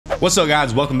What's up,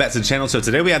 guys? Welcome back to the channel. So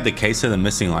today we have the case of the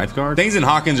missing lifeguard. Things in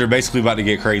Hawkins are basically about to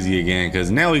get crazy again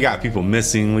because now we got people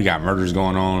missing, we got murders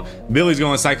going on. Billy's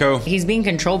going psycho. He's being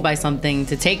controlled by something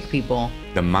to take people.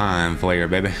 The mind flayer,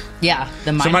 baby. Yeah,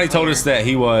 the mind Somebody flayer. told us that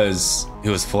he was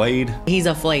flayed. He's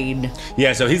a flayed.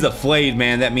 Yeah, so he's a flayed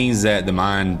man. That means that the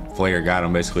mind flayer got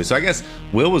him basically. So I guess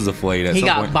Will was a flayed at some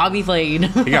point. He got Bobby flayed.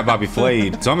 He got Bobby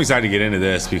flayed. So I'm excited to get into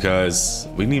this because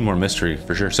we need more mystery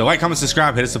for sure. So like, comment,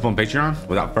 subscribe, hit us up on Patreon.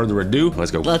 Without further ado,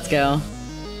 let's go. Let's go.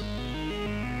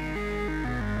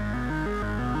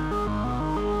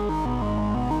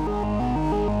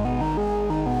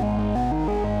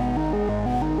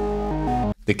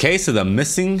 The case of the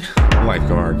missing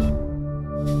lifeguard.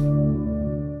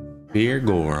 Beer,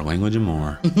 gore, language, and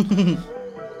more.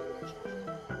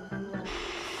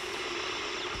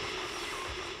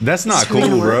 That's not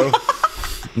cool, bro.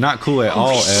 Not cool at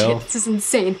all, Elle. This is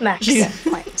insane. Max,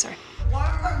 quiet, sorry. Why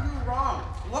are you wrong?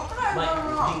 What could I have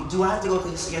done wrong? Do I have to go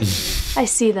things again? I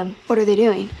see them. What are they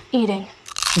doing? Eating.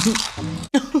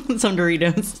 Some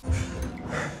Doritos.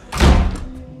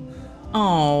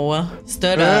 Oh,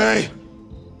 stood up.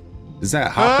 Is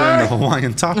that Hopper and the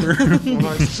Hawaiian Topper? When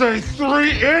I say 3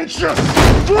 inches!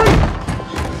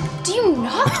 Do you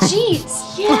knock?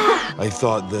 Jeez. Yeah. I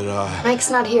thought that, Mike's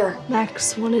not here.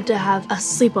 Max wanted to have a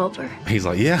sleepover. He's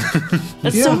like, yeah.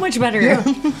 That's so much better. Yeah.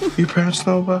 Your parents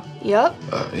know about? Yep.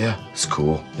 Yeah, it's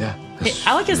cool. Yeah.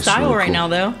 I like his style right now,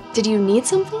 though. Did you need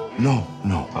something? No.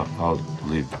 I'll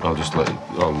leave. I'll just let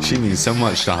it. She means so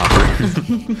much to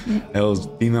Hopper. Elle's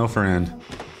female friend.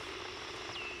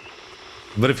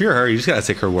 But if you're her, you just gotta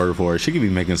take her word for it. She could be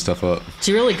making stuff up.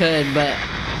 She really could, but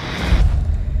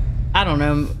I don't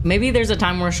know. Maybe there's a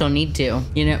time where she'll need to.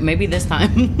 You know, maybe this time.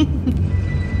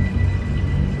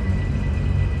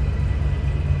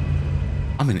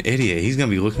 I'm an idiot. He's gonna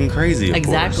be looking crazy.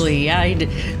 Exactly. Yeah.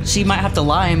 She might have to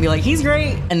lie and be like, "He's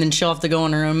great," and then she'll have to go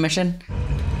on her own mission.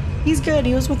 He's good.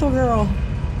 He was with a girl.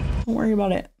 Don't worry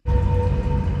about it.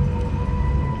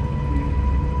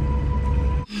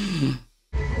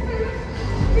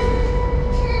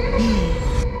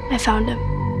 I found him.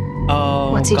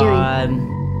 Oh, What's he God. doing?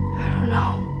 I don't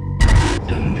know.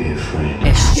 Don't be afraid.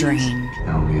 It's strange.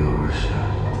 I'll be over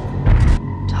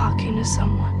soon. Talking to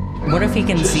someone. What if he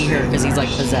can see her because he's like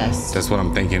possessed? That's what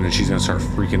I'm thinking, and she's gonna start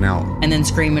freaking out. And then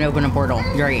scream and open a portal.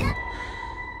 Great.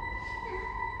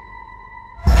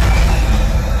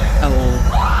 Oh.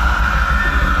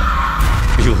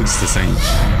 He looks the same.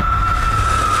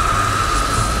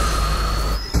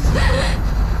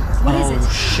 What is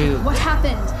it? Shoot. What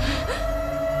happened?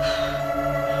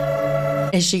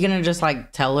 Is she gonna just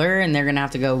like tell her and they're gonna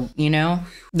have to go, you know?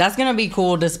 That's gonna be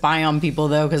cool to spy on people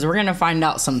though, because we're gonna find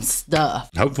out some stuff.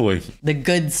 Hopefully. The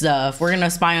good stuff. We're gonna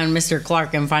spy on Mr.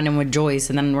 Clark and find him with Joyce,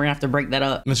 and then we're gonna have to break that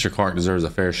up. Mr. Clark deserves a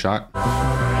fair shot.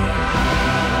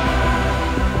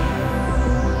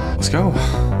 Let's go.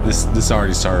 This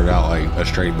already started out like a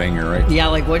straight banger, right? Yeah,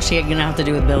 like what's she gonna have to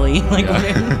do with Billy? Like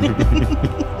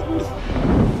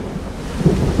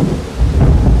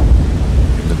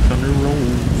The thunder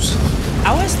rolls.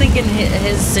 I was thinking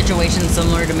his situation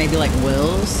similar to maybe like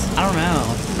Will's. I don't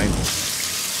know. Maybe.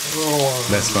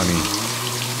 That's funny.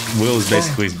 Will's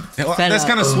basically. That's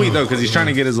kind of sweet though, because he's trying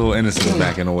to get his little innocence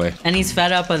back in a way. And he's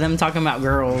fed up of them talking about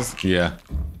girls. Yeah.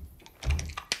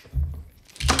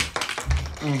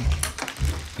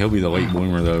 He'll be the late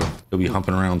bloomer though. He'll be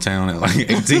humping around town at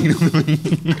like 18.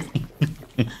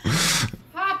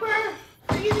 Hopper,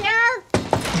 are you there?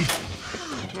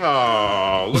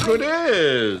 Oh, look who it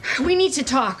is. We need to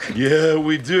talk. Yeah,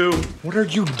 we do. What are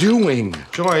you doing?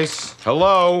 Joyce,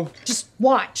 hello? Just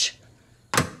watch.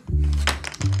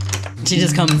 She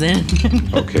just comes in.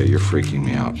 Okay, you're freaking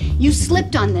me out. You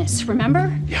slipped on this,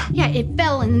 remember? Yeah. Yeah, it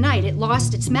fell in the night. It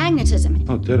lost its magnetism.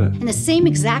 Oh, did it? And the same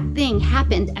exact thing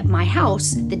happened at my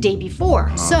house the day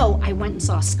before. So I went and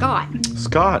saw Scott.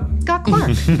 Scott, Scott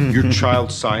Clark. your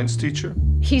child science teacher?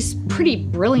 He's pretty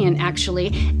brilliant,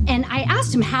 actually. And I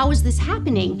asked him, how is this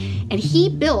happening? And he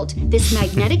built this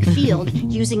magnetic field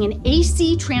using an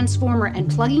AC transformer and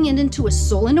plugging it into a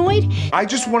solenoid. I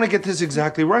just want to get this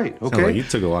exactly right, Sounds like okay? you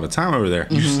took a lot of time over there.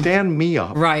 You stand me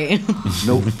up. Right.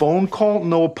 No phone call,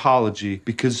 no apology,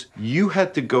 because you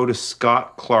had to go to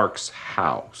Scott Clark's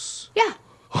house. Yeah.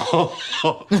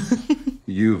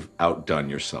 You've outdone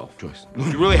yourself, Joyce.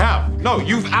 You really have. No,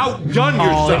 you've outdone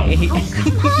yourself.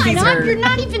 Come on, you're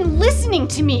not even listening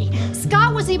to me.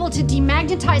 Scott was able to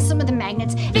demagnetize some of the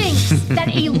magnets, thinks that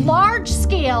a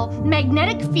large-scale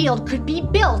magnetic field could be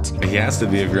built. He has to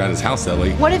be if you're at his house,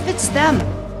 Ellie. What if it's them?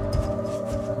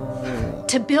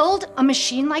 To build a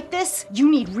machine like this,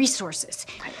 you need resources.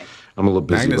 I'm a little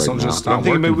busy Magnets right don't now. just stop I'm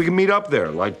thinking maybe working. we can meet up there,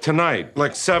 like tonight,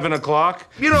 like 7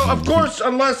 o'clock. You know, of course,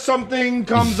 unless something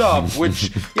comes up,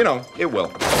 which, you know, it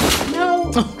will.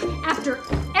 No, after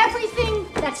everything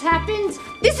that's happened,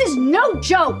 this is no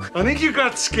joke. I think you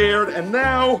got scared, and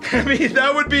now, I mean,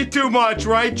 that would be too much,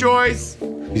 right, Joyce?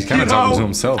 He's kind of talking to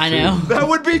himself. I too. know. That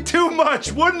would be too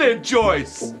much, wouldn't it,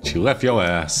 Joyce? She left your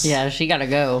ass. Yeah, she gotta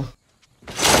go.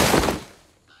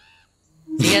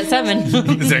 See you at 7.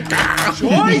 He's like, "Ah."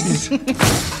 Joyce!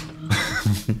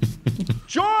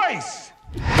 Joyce!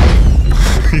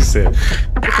 He said,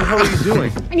 What the hell are you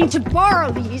doing? I need to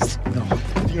borrow these. No,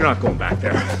 you're not going back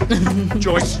there.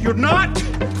 Joyce, you're not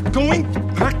going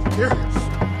back there.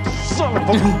 Son of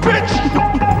a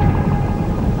bitch!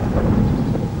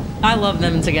 I love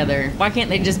them together. Why can't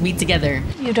they just be together?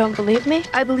 You don't believe me?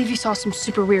 I believe you saw some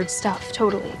super weird stuff,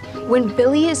 totally. When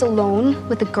Billy is alone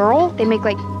with a girl, they make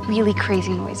like really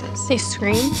crazy noises. They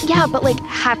scream? Yeah, but like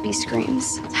happy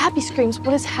screams. Happy screams?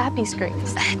 What is happy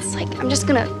screams? It's like, I'm just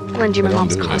gonna lend you my "Don't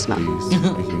mom's do that, Cosmo. please.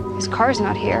 Thank you." His car's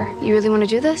not here. You really wanna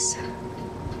do this?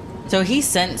 So he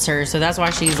sensed her, so that's why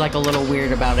she's like a little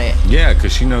weird about it. Yeah,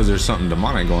 because she knows there's something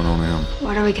demonic going on now.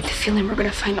 Why do I get the feeling we're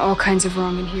gonna find all kinds of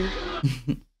wrong in here?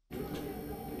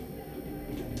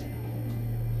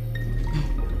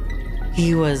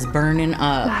 He was burning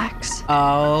up. Wax.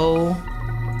 Oh.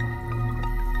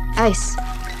 Ice.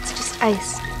 It's just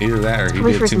ice. Either that or he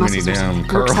Wait did for his too many muscles or damn something.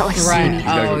 curls. Looks out like Right. He's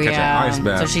gotta Oh, go catch yeah. an ice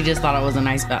bath. So she just thought it was an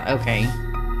ice bath. Okay.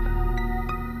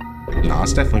 No,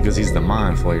 it's definitely because he's the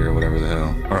mind flayer or whatever the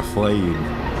hell. Or a flayed.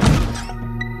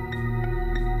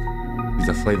 He's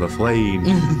a Flava Flayed.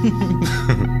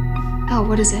 Oh,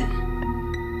 what is it?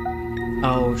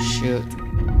 Oh, shoot.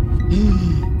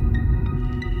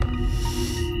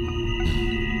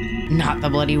 Not the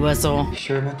bloody whistle.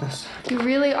 Sure about this? You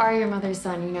really are your mother's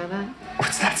son, you know that?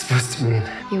 What's that supposed to mean?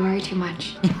 You worry too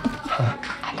much.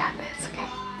 I got this,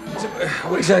 okay?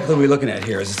 What exactly are we looking at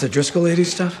here? Is this the Driscoll lady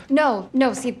stuff? No,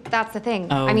 see, that's the thing.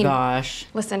 Oh, I mean, gosh.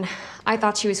 listen, I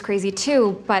thought she was crazy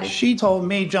too, but She told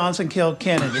me Johnson killed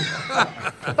Kennedy.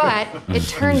 it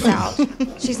turns out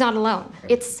she's not alone.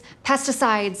 It's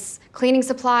pesticides, cleaning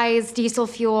supplies, diesel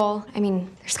fuel. I mean,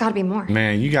 there's got to be more.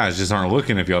 Man, you guys just aren't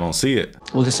looking if y'all don't see it.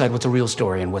 We'll decide what's a real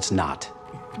story and what's not.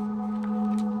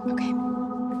 Okay.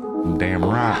 Damn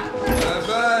right.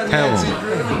 Tell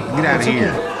him. Get out of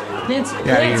here. Nancy, Get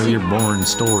out of here with your boring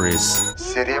stories.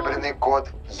 Серебряный кот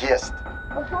ест.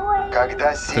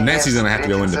 Когда So Nancy's gonna have to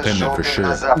go independent for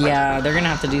sure. Yeah, they're gonna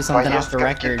have to do something off the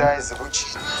record.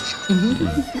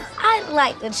 I'd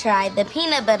like to try the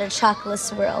peanut butter chocolate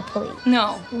swirl, please.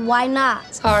 No. Why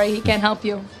not? Sorry, he can't help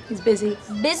you. He's busy.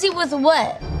 Busy with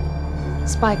what?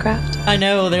 Spycraft. I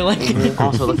know, they're like...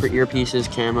 Also look for earpieces,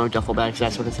 camo, duffel bags,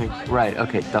 that sort of thing. Right,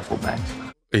 okay, duffel bags.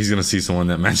 He's gonna see someone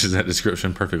that matches that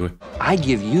description perfectly. I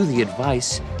give you the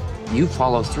advice, you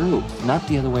follow through, not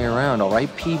the other way around, all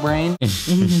right, pea-brain?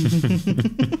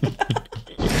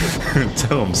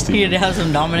 Tell him, Steve. He had to have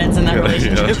some dominance in that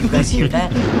relationship. You guys hear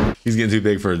that? He's getting too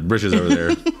big for his britches over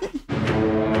there.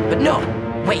 But no,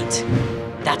 wait.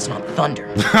 That's not thunder.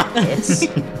 It's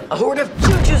a horde of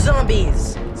choo-choo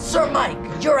zombies. Sir Mike,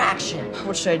 your action.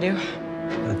 What should I do?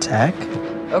 Attack?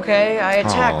 Okay, I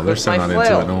attack Oh, they're with so my not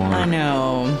flail. into it no more. I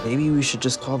know. Maybe we should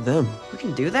just call them. We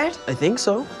can do that? I think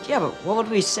so. Yeah, but what would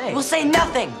we say? We'll say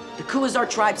nothing. The Kuazar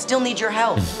tribe still needs your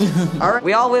help. All right.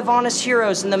 We all live honest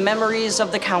heroes in the memories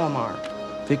of the Kalamar.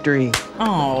 Victory.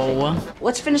 Oh.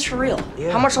 Let's finish for real.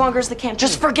 Yeah. How much longer is the campaign?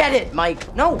 Just forget it,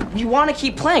 Mike. No, you want to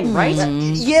keep playing, right?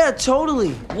 Yeah,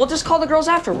 totally. We'll just call the girls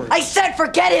afterwards. I said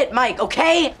forget it, Mike,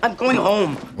 okay? I'm going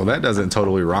home. Well, that doesn't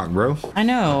totally rock, bro. I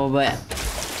know, but...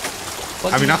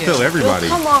 I mean, I feel everybody.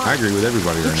 Well, come on. I agree with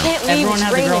everybody right now. Can't leave. Everyone It's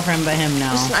has a raining. girlfriend but him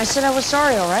now. Listen, I said I was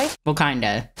sorry, all right? Well,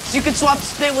 kinda. You could swap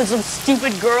spit with some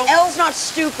stupid girl. Elle's not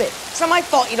stupid. It's not my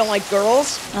fault you don't like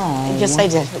girls. Oh. Yes, I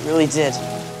did. I really did.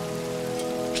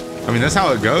 I mean, that's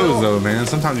how it goes, though, man.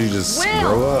 Sometimes you just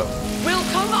grow up. Will,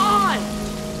 come on!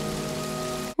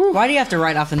 Why do you have to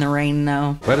ride off in the rain,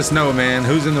 though? Let us know, man.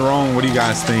 Who's in the wrong? What do you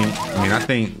guys think? I mean, I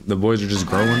think the boys are just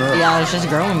growing up. Yeah, it's just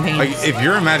growing pains. Like, if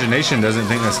your imagination doesn't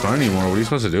think that's fun anymore, what are you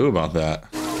supposed to do about that?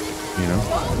 You know?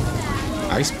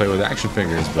 I used to play with action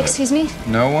figures, but... Excuse me?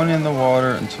 No one in the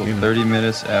water until 30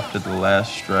 minutes after the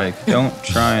last strike. Don't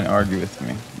try and argue with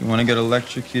me. You want to get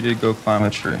electrocuted, go climb a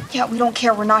tree. Yeah, we don't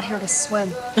care. We're not here to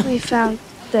swim. We found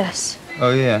this.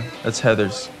 Oh yeah, that's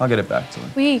Heather's. I'll get it back to her.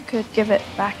 We could give it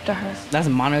back to her. That's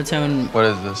monotone. What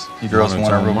is this? You girls want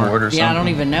a Monotone mark. reward or something? Yeah, I don't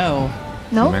even know.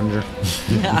 No? Manager.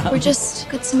 Yeah. We're just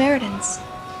good Samaritans.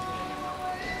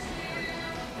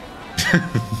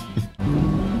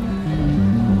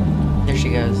 There she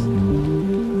goes.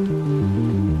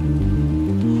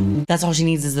 That's all she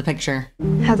needs is the picture.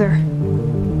 Heather,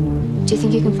 do you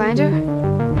think you can find her?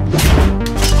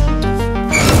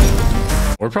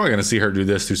 We're probably gonna see her do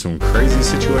this through some crazy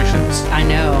situations. I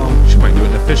know. She might do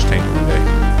it in a fish tank one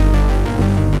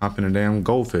day. Hop in a damn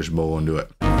goldfish bowl and do it.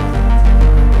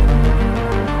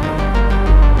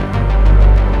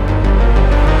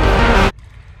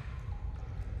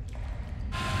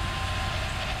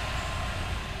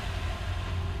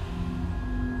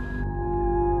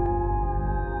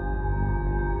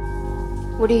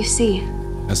 What do you see?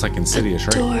 That's like Insidious,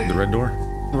 right? The red door?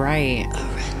 Right. A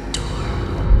red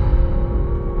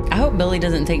door. I hope Billy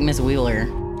doesn't take Miss Wheeler.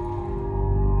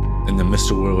 And then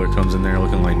Mr. Wheeler comes in there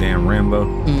looking like damn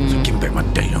Rambo. He's like, give me back my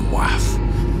damn wife.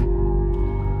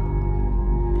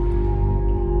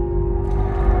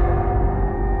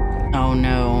 Oh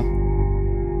no.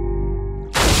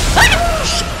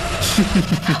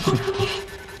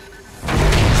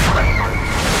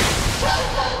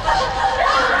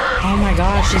 Oh my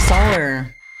gosh, she saw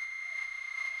her.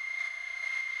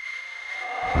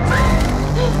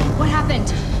 What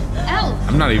happened? Elle!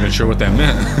 I'm not even sure what that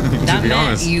meant, That to be meant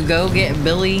honest. you go get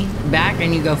Billy back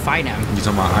and you go fight him. You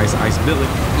talking about Ice Billy?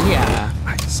 Yeah.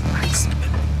 Ice Billy.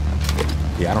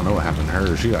 Yeah, I don't know what happened to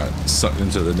her. She got sucked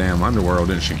into the damn underworld,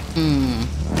 didn't she? He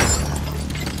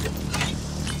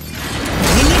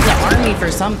needs an army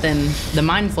for something. The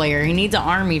Mind Flayer, he needs an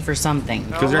army for something.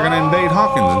 Because they're gonna invade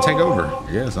Hawkins and take over.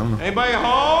 Yes, I don't know. Anybody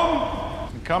home?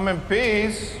 Come in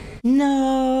peace.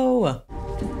 No.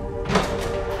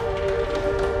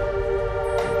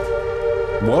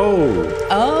 Whoa.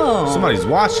 Oh. Somebody's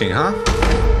watching, huh?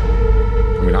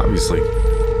 I mean, obviously.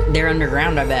 They're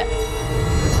underground, I bet.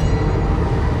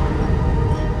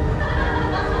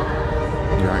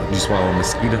 You alright? Did you swallow a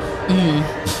mosquito?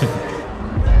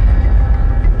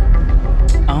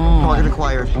 Oh. Target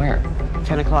acquired. Where?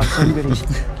 10 o'clock. Everybody,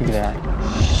 Give me that.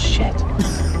 Shit.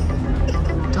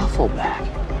 Duffel bag.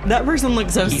 That person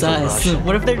looks so He's a sus. Russian.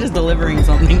 What if they're just delivering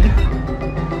something?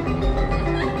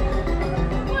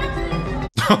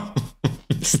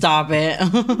 Stop it.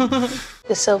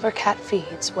 The silver cat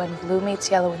feeds when blue meets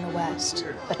yellow in the west.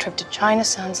 A trip to China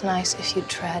sounds nice if you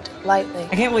tread lightly.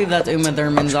 I can't believe that's Uma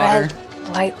Thurman's daughter. Tread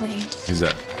lightly. Who's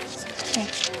that?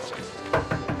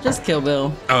 Just Kill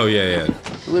Bill. Oh, yeah.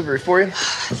 Delivery for you.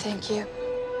 Thank you.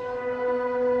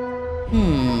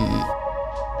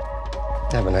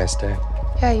 Have a nice day.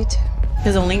 Yeah, you too.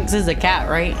 Because a lynx is a cat,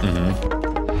 right?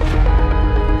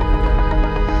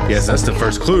 Yes, that's the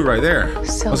first clue right there.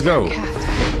 Let's go.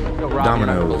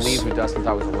 Dominoes. Believe me, Dustin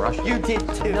thought I was a Russian. You did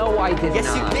too. No, I did Yes,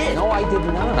 not. you did. No, I did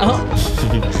not.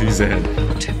 Oh. She said.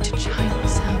 Trip to China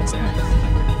sounds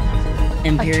nice.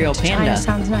 Imperial A trip to Panda. China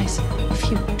sounds nice if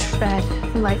you tread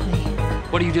lightly.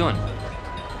 What are you doing?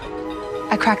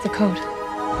 I cracked the code.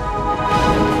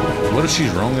 What if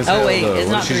she's wrong as Oh, hell? wait, though? it's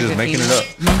What not if she's just making it up?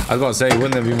 3:15. I was about to say,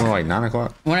 wouldn't that be more like 9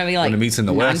 o'clock? Wouldn't it be like When it meets in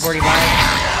the west? 9:45?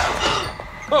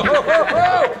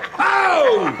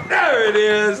 Oh, there it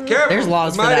is. Careful. There's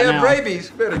laws for Might that have now. rabies.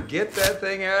 Better get that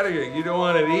thing out of here. You don't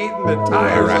want it eating the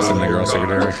tires. Harassing off the girl your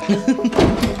car. secretary.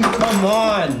 Come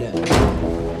on.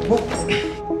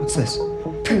 What's this?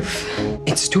 Proof.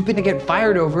 It's stupid to get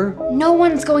fired over. No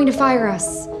one's going to fire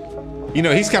us. You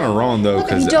know, he's kind of wrong, though, Look,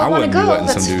 if you because don't I wanna wouldn't be go, letting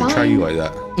some that's dude try fine. you like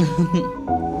that.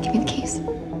 Give me the keys.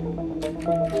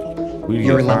 We'd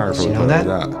You're get fired relentless, for you know something like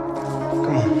that? that.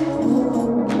 Come on.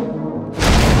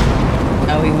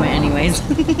 Oh, he went anyways.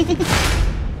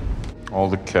 All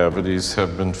the cavities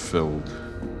have been filled.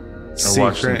 Now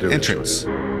watch them Secret do it. entrance.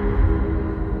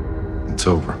 It's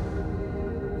over.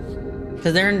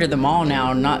 Because they're under the mall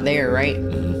now, not there, right?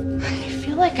 I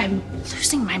feel like I'm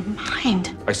losing my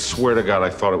mind. I swear to God, I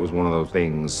thought it was one of those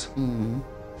things.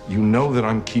 You know that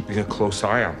I'm keeping a close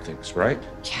eye on things, right?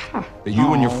 Yeah. That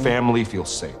you and your family feel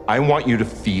safe. I want you to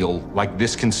feel like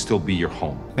this can still be your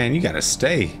home. Man, you gotta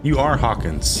stay. You are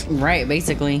Hawkins. Right,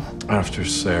 basically. After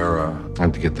Sarah, I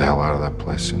had to get the hell out of that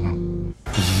place, you know?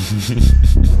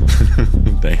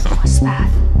 Damn. What's that?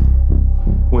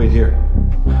 Wait here.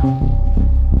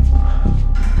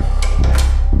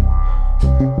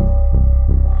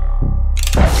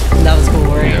 That was cool,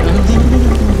 right?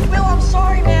 Bill, I'm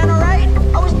sorry, man, all right?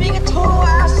 I was being a total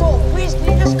asshole. Please,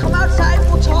 can you just come outside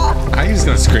and we'll talk? How you just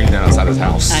gonna scream that outside his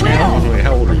house? I know. Wait,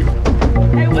 how old are you?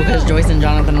 Well, because Joyce and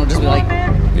Jonathan will just be like,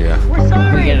 Yeah.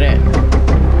 we get it.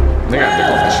 They gotta pick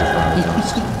off that shit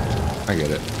from I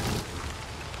get it.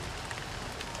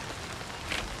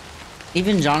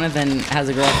 Even Jonathan has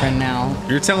a girlfriend now.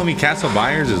 You're telling me Castle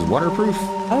Byers is waterproof?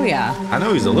 Oh, yeah. I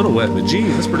know he's a little wet, but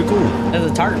geez, that's pretty cool.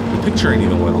 There's a tarp. The picture ain't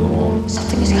even wet on the wall.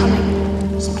 Something is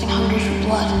coming. Something hungry for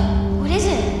blood. What is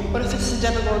it? What if it's the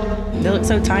They look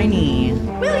so tiny. He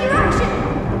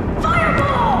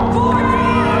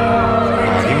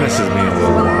misses me a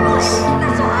little on this.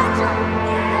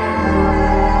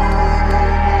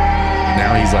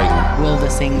 Now he's like Will the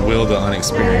single. Will the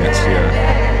unexperienced,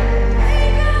 yeah.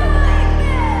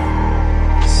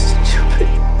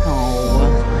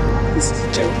 Oh. This is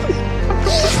stupid.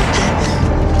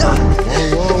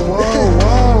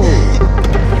 Whoa.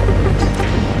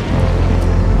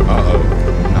 Uh-oh.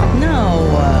 No.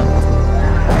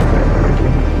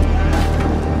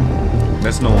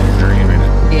 That's no one's dream, ain't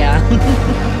it? Yeah.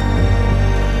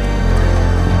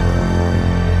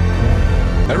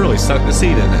 That really sucked to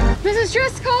see, didn't it? Mrs.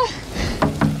 Driscoll!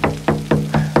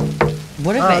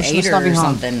 What if it ate her or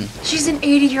something? She's an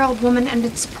 80-year-old woman and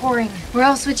it's pouring. Where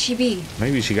else would she be?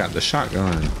 Maybe she got the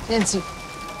shotgun. Nancy.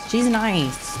 She's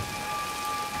nice.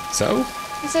 So?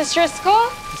 Mrs.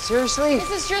 Driscoll? Seriously?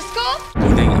 Mrs. Driscoll? Do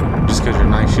you think just because you're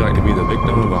nice, you like to be the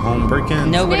victim of a home break-in?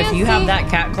 No, but if you have that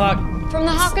cat clock, from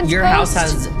the Hawkins your Post?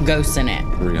 house has ghosts in it.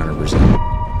 300%.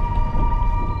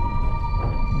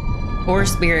 Or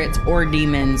spirits, or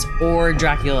demons, or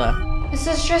Dracula.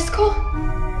 Mrs. Driscoll?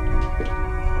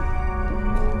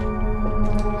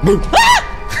 Stop!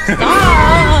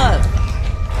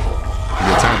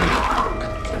 Good timing.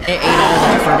 It ate all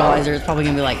that fertilizer. It's probably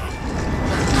gonna be like,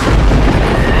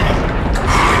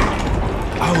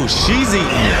 oh, she's eating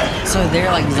it. so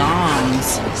they're like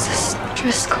zombies. Mrs.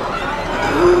 Driscoll.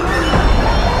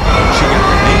 She got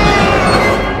the demon in her.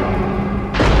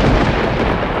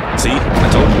 See? I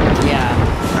told you. Yeah.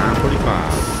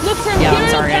 9:45. Look for Yeah, I'm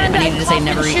sorry. I needed to say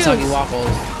never eat soggy waffles.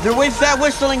 They're with that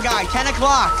whistling guy, 10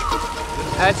 o'clock.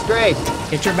 That's great.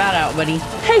 Get your bat out, buddy.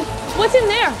 Hey, what's in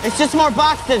there? It's just more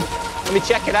boxes. Let me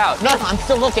check it out. No, I'm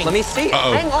still looking. Let me see.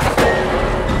 Uh-oh. Hang on.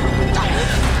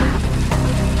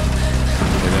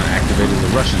 They done activated the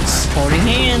Russians. Holding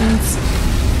hands.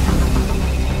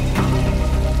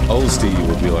 Old Steve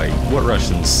would be like, what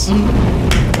Russians?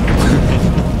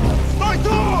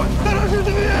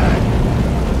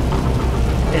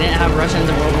 They didn't have Russians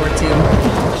in World War II.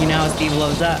 You know how Steve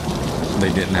loves that.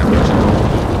 They didn't have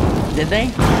Russians. Did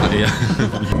they? Yeah.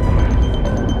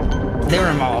 They were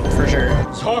involved, for sure.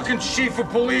 Hawkins chief of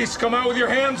police, come out with your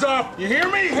hands up. You hear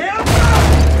me? Hands up!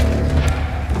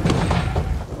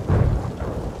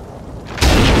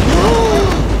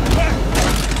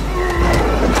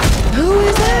 Who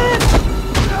is it?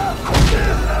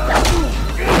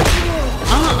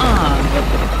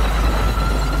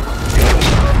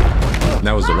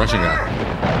 That was the Russian guy.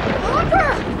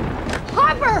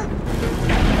 Hopper!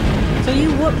 So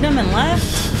you whooped them and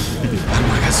left? I'm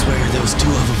like, I swear there was 2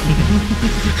 of them.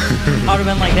 I would have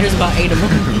been like, there's about 8 of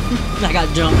them. I got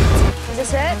jumped. Is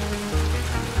this it?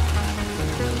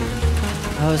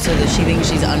 Oh, so does she think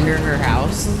she's under her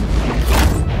house?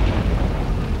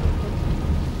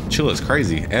 Chilla's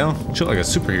crazy. Elle, chill like a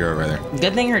superhero right there.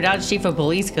 Good thing her dad's chief of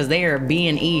police, because they are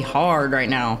B&E hard right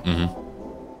now.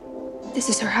 Mm-hmm. This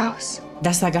is her house.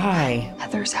 That's that guy.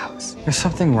 Heather's house. There's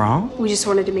something wrong? We just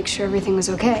wanted to make sure everything was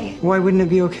okay. Why wouldn't it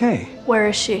be okay? Where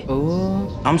is she? Ooh.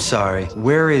 I'm sorry.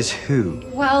 Where is who?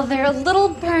 Well, they're a little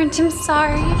burnt. I'm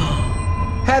sorry.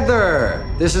 Heather!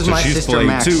 This is So my she's sister played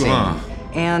Maxine. too, huh?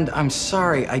 And I'm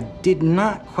sorry, I did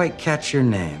not quite catch your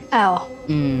name. Elle.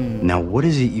 Now, what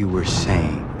is it you were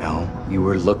saying, Elle? You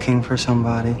were looking for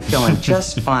somebody? Feeling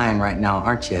just fine right now,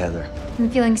 aren't you, Heather? I'm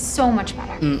feeling so much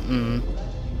better. Mm-mm.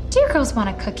 Do your girls want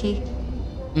a cookie?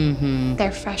 Mm-hmm.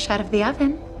 They're fresh out of the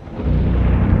oven.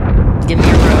 Give me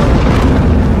a rope.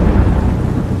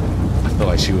 I feel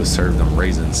like she was served them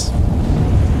raisins.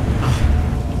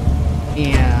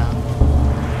 Yeah.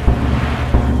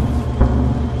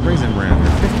 Raisin bran,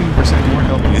 they're 15% more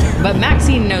healthy. But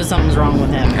Maxine knows something's wrong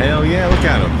with him. Hell yeah, look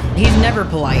at him. He's never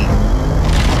polite.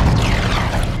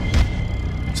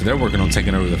 So they're working on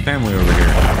taking over the family over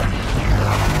here.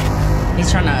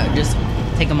 He's trying to just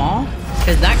take them all?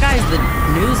 Because that guy's the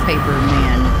newspaper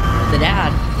man, the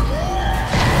dad.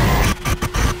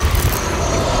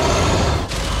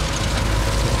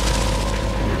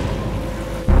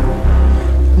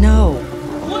 No.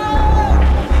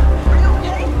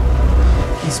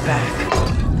 He's back.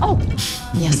 Oh,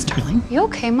 yes, darling. You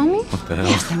okay, Mommy? What the hell?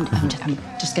 Yes, I'm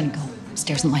just gonna go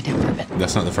upstairs and lie down for a bit.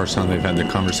 That's not the first time they've had the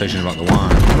conversation about the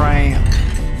wine. Right.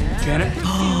 Janet?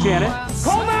 Janet?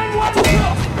 Call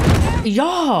 911!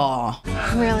 Y'all.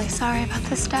 I'm really sorry about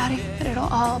this, Daddy, but it'll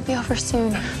all be over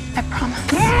soon. I promise.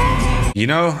 You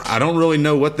know, I don't really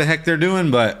know what the heck they're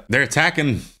doing, but they're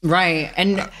attacking. Right.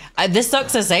 And this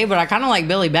sucks to say, but I kind of like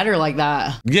Billy better like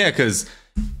that. Yeah, because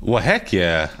Well, heck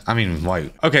yeah. I mean,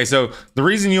 like, okay, so the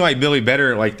reason you like Billy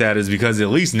better like that is because at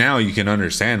least now you can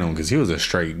understand him, because he was a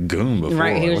straight goon before.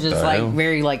 Right, he Like, was what just the like hell?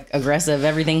 very like aggressive.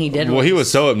 Everything he did. Well, he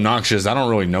was so obnoxious. I don't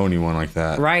really know anyone like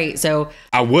that. Right, so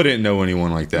I wouldn't know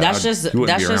anyone like that. that's You just wouldn't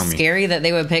that's be around just me. scary that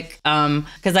they would pick.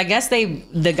 Because I guess the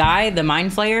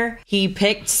mind flayer, he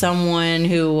picked someone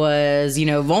who was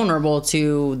vulnerable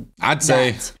to. I'd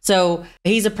say so.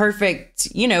 He's a perfect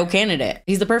candidate.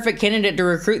 He's the perfect candidate to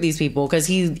recruit these people because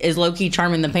he is low key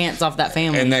charming the pants off that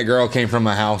family. And that girl came from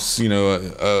a house,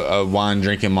 a wine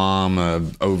drinking mom, a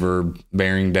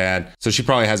overbearing dad. So she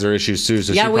probably has her issues too.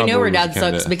 So yeah, she we know her probably was a dad sucks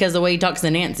candidate. because the way he talks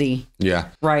to Nancy. Yeah.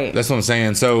 Right. That's what I'm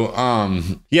saying. So,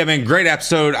 yeah, man, great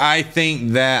episode. I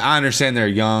think that I understand they're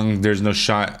young. There's no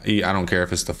shot. I don't care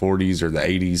if it's the 40s or the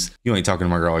 80s. You ain't talking to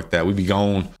my girl like that. We'd be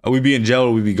gone. We'd be in jail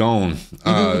or we'd be gone.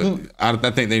 I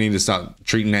think they need to stop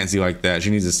treating Nancy like that. She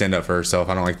needs to stand up for herself.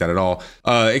 I don't like that at all.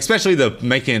 Especially the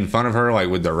making fun of her, like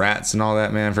with the rats and all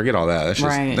that, man. Forget all that. That's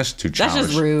just, that's too childish. That's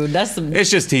just rude. It's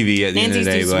just TV at the end of Nancy's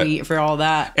the day. too But sweet for all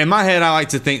that. in my head, I like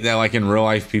to think that like in real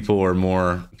life,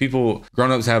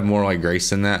 grown-ups have more like grace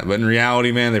than that. But in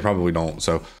reality, man, they probably don't.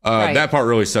 So Right. that part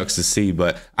really sucks to see.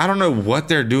 But I don't know what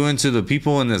they're doing to the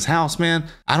people in this house, man.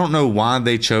 I don't know why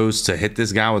they chose to hit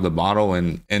this guy with a bottle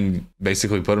and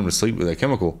basically put him to sleep with a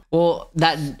chemical. Well,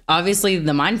 that obviously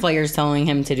the mind flayer is telling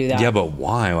him to do that. Yeah, but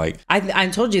why? Like I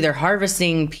told you they're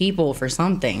harvesting people for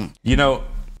something.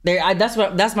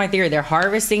 That's my theory. They're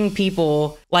harvesting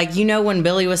people. Like, when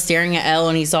Billy was staring at Elle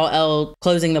and he saw Elle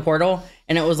closing the portal,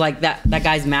 and it was like that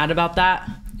guy's mad about that.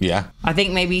 Yeah. I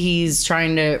think maybe he's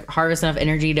trying to harvest enough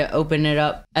energy to open it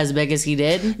up as big as he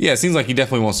did. Yeah, it seems like he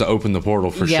definitely wants to open the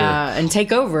portal for sure. Yeah, and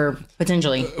take over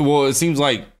potentially. Well, it seems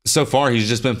like so far he's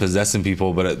just been possessing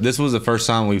people, but this was the first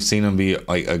time we've seen him be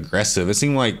like aggressive. It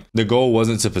seemed like the goal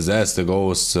wasn't to possess, the goal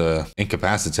was to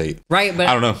incapacitate. Right, but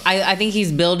I don't know. I think he's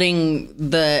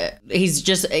he's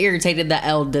just irritated that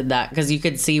Elle did that, because you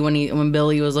could see when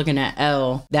Billy was looking at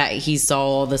Elle that he saw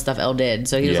all the stuff Elle did.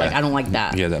 So he was like, I don't like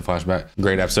that. Yeah, that flashback.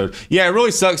 Great episode. Yeah, it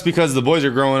really sucks because the boys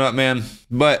are growing up, man.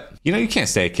 But you can't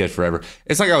stay a kid forever.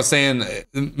 It's like I was saying,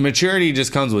 maturity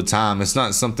just comes with time. It's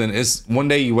not something, it's one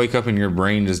day you wake up and your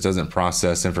brain just doesn't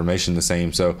process information the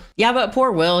same. So yeah, but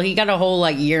poor Will, he got a whole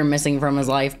year missing from his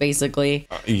life basically.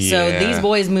 Yeah. So these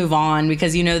boys move on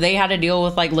because they had to deal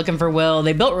with looking for Will.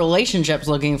 They built relationships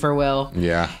looking for Will.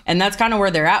 Yeah. And that's kind of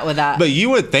where they're at with that. But you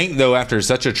would think though, after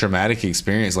such a traumatic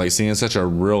experience, like seeing such a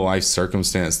real life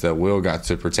circumstance that Will got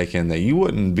to partake in, that you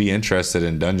wouldn't be interested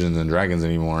in Dungeons and Dragons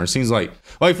anymore. It seems like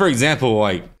for example,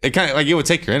 it kind of it would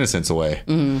take your innocence away.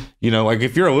 Mm-hmm.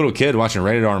 If you're a little kid watching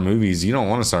rated R movies, you don't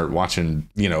want to start watching,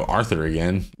 Arthur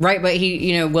again. Right, but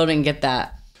Will didn't get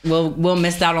that. Will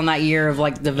missed out on that year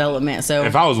of development. So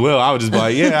if I was Will, I would just be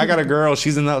like, yeah, I got a girl.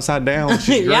 She's in the Upside Down.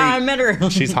 She's great. Yeah, I met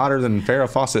her. She's hotter than Farrah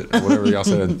Fawcett or whatever y'all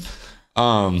said.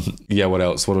 Yeah, what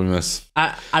else? What do we miss?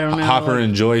 I don't know. Hopper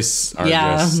and Joyce are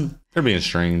just they're being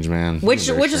strange, man. Which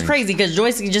is crazy because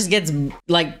Joyce just gets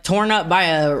torn up by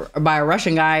a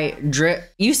Russian guy.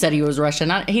 You said he was Russian.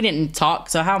 He didn't talk,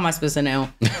 so how am I supposed to know?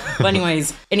 But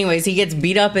anyways, he gets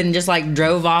beat up and just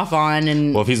drove off on.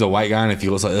 And well, if he's a white guy and if he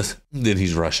looks like this, then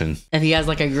he's Russian. If he has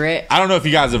a grit. I don't know if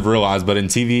you guys have realized, but in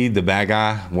TV, the bad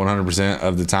guy 100%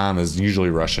 of the time is usually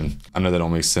Russian. I know that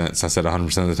don't make sense. I said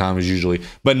 100% of the time is usually,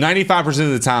 but 95%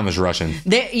 of the time is Russian.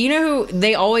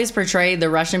 They always portray the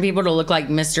Russian people to look like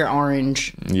Mr.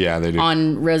 Orange. Yeah, they do.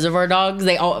 On Reservoir Dogs,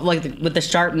 they all with the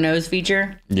sharp nose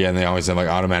feature. Yeah, and they always have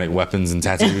automatic weapons and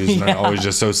tattoos, and they're always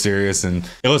just so serious. And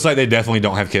it looks like they definitely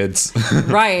don't have kids.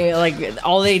 Right,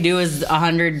 all they do is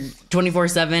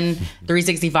 24/7,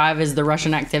 365 is the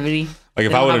Russian activity.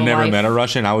 If I would have never met a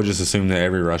Russian, I would just assume that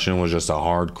every Russian was just a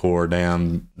hardcore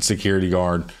damn security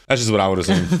guard. That's just what I would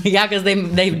assume. Yeah, because they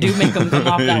do make them come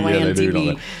off that way on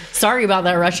TV. Sorry about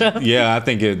that, Russia. Yeah, I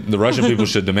think the Russian people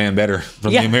should demand better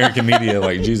from the American media.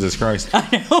 Jesus Christ.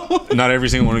 I know. Not every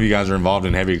single one of you guys are involved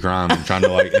in heavy crime and trying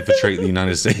to infiltrate the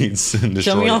United States and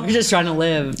destroy Some of y'all it. are just trying to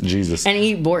live. Jesus. And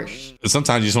eat borscht.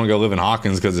 Sometimes you just want to go live in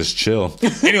Hawkins because it's chill.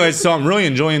 Anyways, so I'm really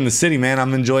enjoying the city, man.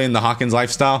 I'm enjoying the Hawkins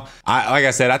lifestyle. Like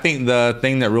I said, I think the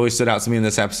thing that really stood out to me in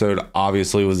this episode,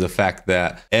 obviously, was the fact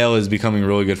that Elle is becoming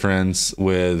really good friends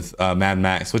with Mad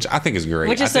Max, which I think is great.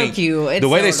 Which is so cute. The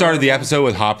way they started the episode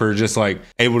with Hopper just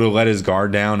able to let his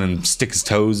guard down and stick his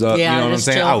toes up. Yeah, you know what I'm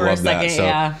saying? I love that. So,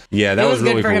 yeah, that was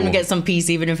really good for cool. him to get some peace,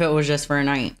 even if it was just for a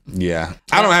night. Yeah.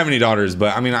 I don't have any daughters,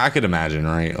 but I could imagine,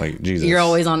 right? Jesus. You're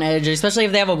always on edge, especially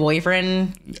if they have a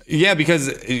boyfriend. Yeah, because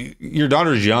your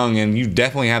daughter's young and you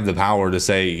definitely have the power to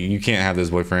say, you can't have this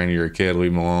boyfriend, you're a kid,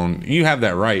 leave him alone. You have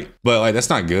that right. But like that's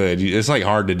not good. It's like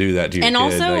hard to do that to your and kid.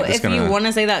 Also, like, if you want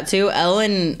to say that too,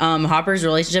 Ellen Hopper's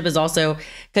relationship is also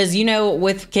because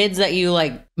with kids that you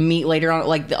like meet later on,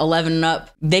 like the 11 and up,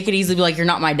 they could easily be like, "You're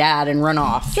not my dad," and run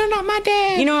off. You're not my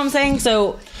dad. You know what I'm saying?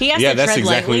 So he has to tread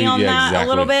lightly on that a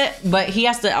little bit, but he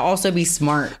has to also be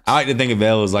smart. I like to think of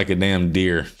Elle as like a damn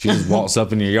deer. She just walks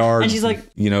up in your yard, and she's like,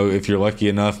 if you're lucky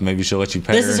enough, maybe she'll let you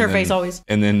pet her. This is her face always.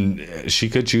 And then she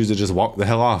could choose to just walk the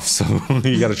hell off. So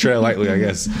you got to tread lightly, I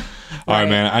guess. All right,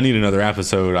 man. I need another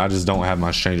episode. I just don't have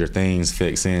my Stranger Things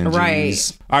fix in. Right.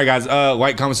 Jeez. All right, guys.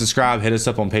 Like, comment, subscribe. Hit us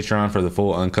up on Patreon for the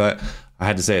full uncut. I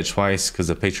had to say it twice because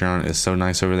the Patreon is so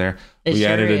nice over there. We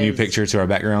added a new picture to our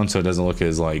background so it doesn't look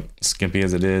as like skimpy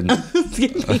as it did.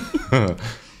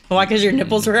 Why? Because your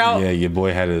nipples were out? Yeah, your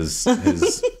boy had his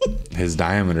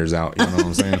diameters out. You know what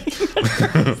I'm saying?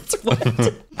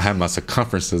 I had my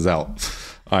circumferences out.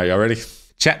 All right, y'all ready?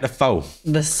 Chat the foe.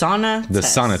 The sauna test. The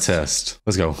sauna test.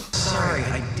 Let's go. Sorry,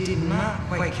 I did not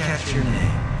quite catch your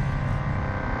name.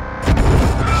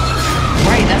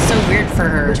 Right, that's so weird for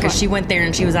her because she went there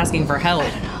and she was asking for help.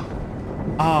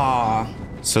 Aw.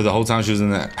 So the whole time she was in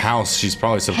that house, she's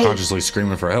probably subconsciously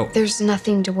screaming for help. There's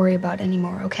nothing to worry about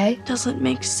anymore, okay? Doesn't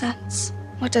make sense.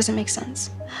 What doesn't make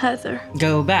sense? Heather.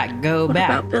 Go back, go back.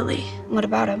 What about Billy? What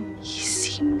about him? He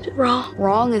seemed wrong.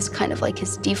 Wrong is kind of like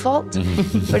his default,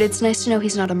 but it's nice to know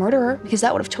he's not a murderer because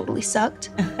that would have totally sucked.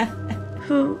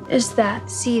 Who is that?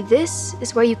 See, this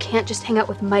is where you can't just hang out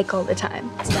with Mike all the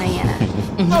time. It's Diana.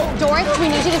 Oh, Doris, we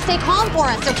need you to stay calm for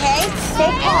us, okay?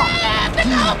 Stay calm.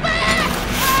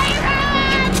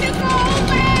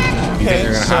 Okay,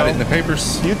 they're gonna hide it in the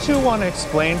papers. You two want to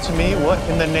explain to me what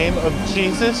in the name of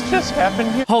Jesus just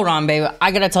happened here? Hold on, babe.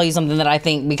 I gotta tell you something that I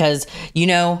think because,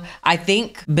 I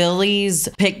think Billy's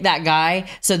picked that guy,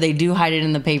 so they do hide it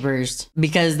in the papers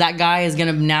because that guy is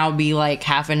gonna now be like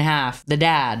half and half, the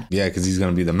dad. Yeah, because he's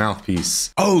gonna be the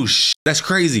mouthpiece. Oh, that's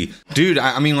crazy. Dude,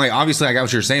 I mean, like, obviously I got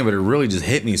what you're saying, but it really just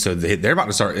hit me. So they're about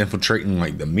to start infiltrating,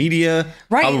 like, the media,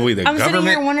 right? Probably the government. I'm sitting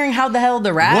here wondering how the hell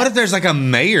the rat. What if there's, like, a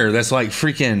mayor that's, like,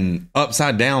 freaking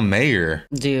upside down mayor?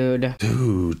 Dude,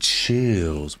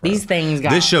 chills, bro. These things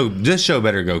got... This show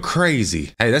better go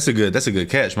crazy. Hey, that's a good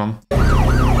catch, Mom. But you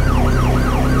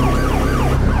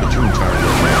in charge of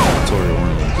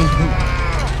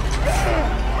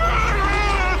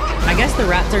I guess the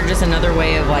rats are just another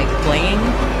way of, like, playing.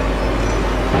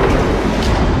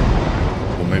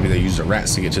 Well, maybe they use the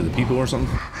rats to get to the people or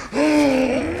something.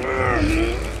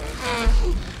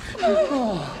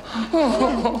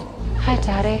 Hi,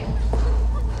 Daddy.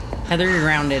 Heather, you're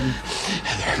grounded.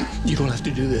 Heather, you don't have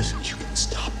to do this. You can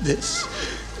stop this.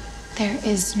 There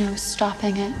is no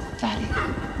stopping it, Daddy.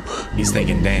 He's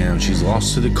thinking, damn, she's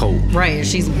lost to the cold. Right,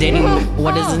 she's dating,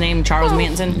 what is his name, Charles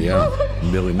Manson? Yeah,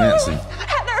 Billy Manson.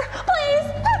 Heather,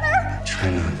 please, Heather!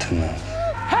 Try not to move.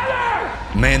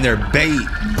 Heather! Man, they're bait.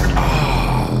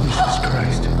 Oh, Jesus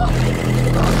Christ.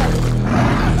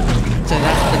 So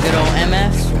that's the good old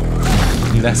MF?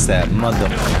 That's that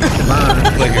motherfucking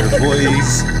mind player,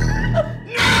 boys.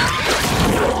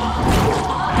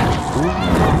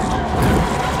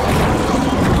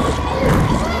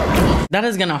 That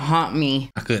is gonna haunt me.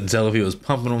 I couldn't tell if he was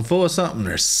pumping them full of something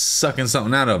or sucking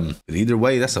something out of them. But either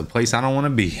way, that's a place I don't want to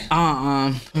be.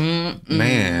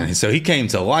 Man, so he came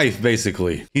to life,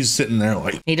 basically. He's sitting there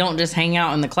like... He don't just hang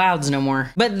out in the clouds no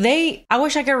more. But I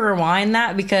wish I could rewind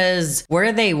that because where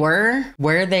was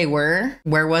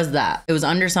that? It was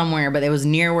under somewhere, but it was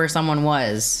near where someone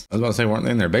was. I was about to say, weren't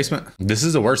they in their basement? This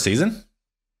is the worst season?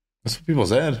 That's what people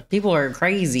said. People are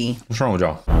crazy. What's wrong with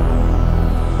y'all?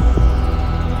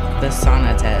 The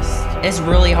sauna test. It's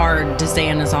really hard to stay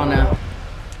in a sauna.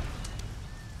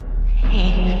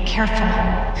 Hey, careful.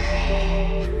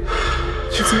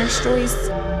 It's Nurse Joyce.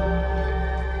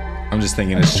 I'm just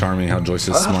thinking it's charming how Joyce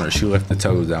is smart. She left the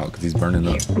toes out because he's burning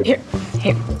up. Here.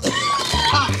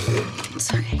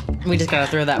 Sorry. We just gotta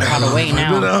throw that pot away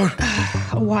now.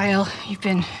 A while. You've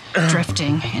been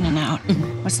drifting in and out.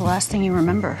 What's the last thing you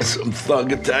remember? Some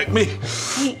thug attacked me.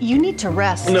 Hey, you need to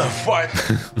rest. No, fight.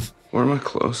 Where are my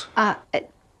clothes?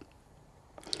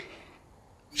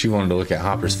 She wanted to look at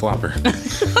Hopper's flopper.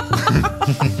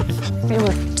 They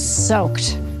were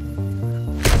soaked.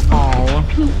 Oh.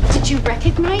 Did you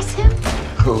recognize him?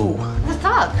 Who? The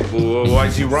thug. Well, why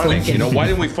is he running? Why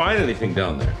didn't we find anything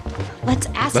down there? Let's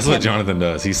ask That's him. what Jonathan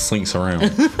does. He slinks around.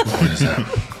 What is that?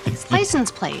 His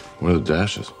license plate. What are the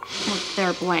dashes? Well,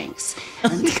 they're blanks. I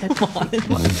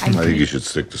think you should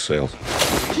stick to sales.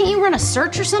 Can't you run a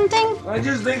search or something? I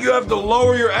just think you have to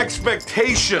lower your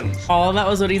expectations. Oh, that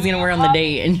was what he's gonna wear on the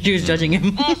date, and she was judging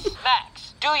him. Miss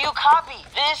Max, do you copy?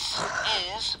 This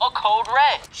is a code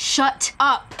red. Shut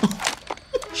up.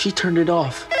 She turned it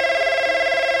off.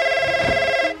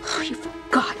 Oh, you've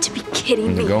got to be kidding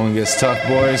When me. the going gets tough,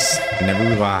 boys, you never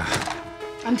rely.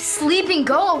 I'm sleeping.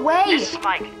 Go away. This is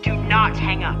Mike. Do not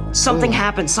hang up. Something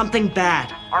happened, something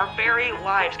bad. Our very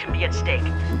lives can be at stake.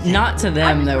 Not to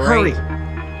them, though, Hurry. right?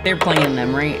 They're playing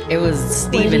them, right? It was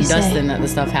Steve and Dustin that the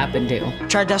stuff happened to.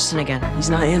 Try Dustin again. He's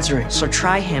not answering. So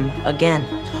try him again.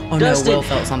 Oh Dustin, no, Will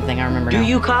felt something. I remember do now.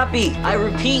 you copy? I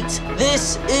repeat,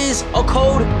 this is a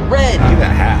code red. Look at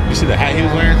that hat. You see the hat he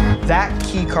was wearing? That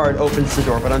key card opens the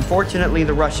door, but unfortunately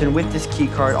the Russian with this key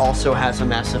card also has a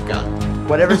massive gun.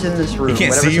 Whatever's in this room, He can't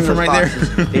whatever's see you in from those right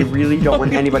boxes, there. they really don't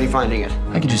want anybody finding it.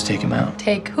 I could just take him out.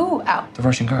 Take who out? The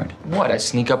Russian guard. What? I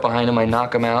sneak up behind him, I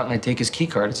knock him out, and I take his key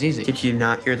card. It's easy. Did you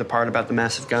not hear the part about the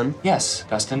massive gun? Yes,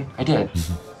 Dustin, I did.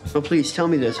 Well, please tell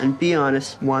me this and be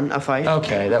honest. One, a fight.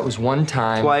 Okay, that was one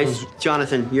time. Twice.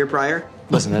 Jonathan, year prior?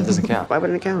 Listen, that doesn't count. Why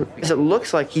wouldn't it count? Because it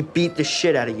looks like he beat the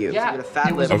shit out of you. Yeah. You had a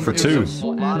fat lip. Oh, for two. A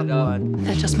lot of blood.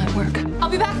 That just might work. I'll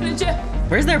be back in a jiff.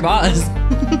 Where's their boss?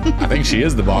 I think she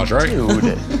is the boss, right?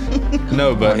 Dude.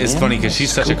 No, but it's funny because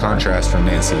she's such a contrast from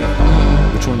Nancy.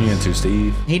 Which one you into,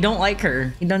 Steve? He don't like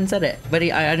her. He done said it, but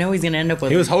I know he's gonna end up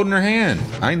with. He was holding her hand.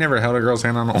 I ain't never held a girl's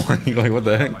hand on one. Like, what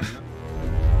the heck?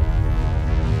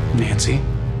 Nancy?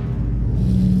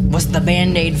 What's the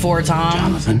Band-Aid for, Tom?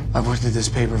 Jonathan, I've worked at this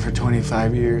paper for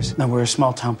 25 years. Now, we're a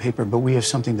small-town paper, but we have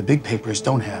something the big papers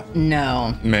don't have.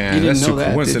 No. Man, You didn't that's know too that, did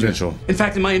you? coincidental. In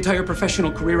fact, in my entire professional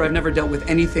career, I've never dealt with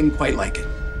anything quite like it.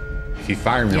 If you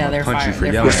fire me, Yeah, I'm they're gonna punch you fired. for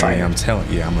They're yelling at fired. me. I'm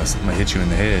telling you, I'm gonna hit you in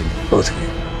the head. Both of you.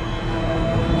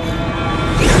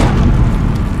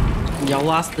 Y'all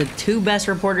lost the two best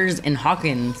reporters in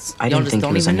Hawkins. I Y'all didn't just think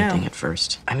don't it was even anything know. at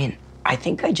first. I mean, I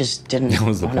think I just didn't That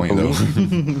was the wanna point, though.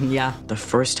 believe it. Yeah. The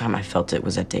first time I felt it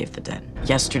was at Day of the Dead.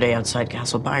 Yesterday outside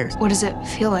Castle Byers. What does it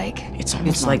feel like? It's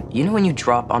almost like, you know when you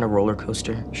drop on a roller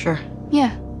coaster? Sure.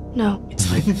 Yeah. No.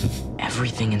 It's like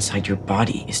everything inside your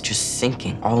body is just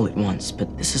sinking all at once.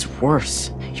 But this is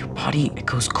worse. Your body, it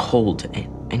goes cold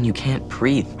and you can't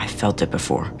breathe. I felt it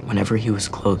before, whenever he was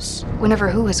close. Whenever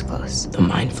who was close? The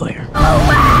Mind Flayer.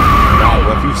 Wow,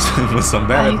 what if you with some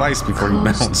bad advice before you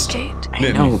bounced?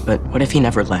 I know, but what if he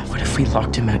never left? What if we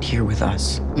locked him out here with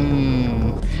us?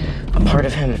 A part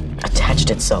of him attached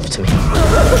itself to me.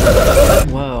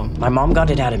 Whoa. My mom got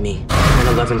it out of me when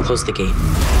 11 closed the gate.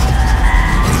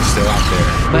 He's still out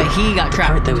there. But he got The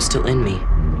trapped. part that was still in me.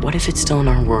 What if it's still in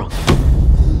our world?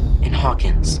 In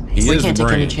Hawkins. He We is can't the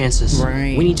take any brain. chances.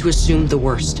 Right. We need to assume the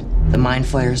worst. The Mind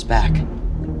Flayer's back.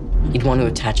 He'd want to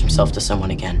attach himself to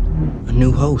someone again. A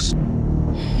new host.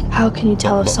 How can you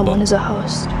tell if someone is a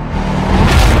host?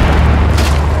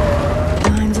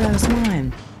 Mine's a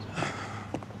swine.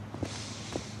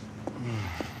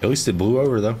 At least it blew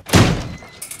over, though.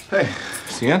 Hey,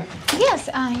 Sian? Yes,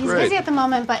 he's Great. busy at the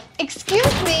moment, but excuse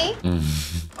me.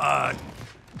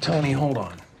 Tony, hold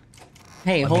on.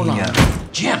 Hey, hold on.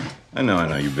 Jim. I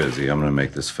know you're busy. I'm gonna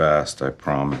make this fast, I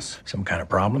promise. Some kind of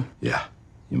problem? Yeah,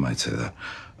 you might say that.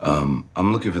 I'm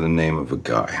looking for the name of a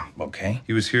guy. Okay.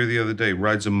 He was here the other day,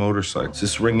 rides a motorcycle. Is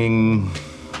this ringing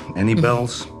any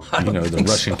bells? You know, the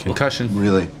Russian concussion.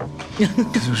 Really?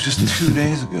 Because it was just 2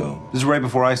 days ago. This is right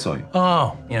before I saw you.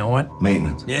 Oh, you know what?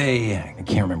 Maintenance. Yeah. I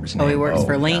can't remember his name. Oh, he works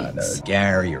for God, Lynx.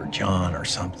 Gary or John or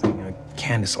something.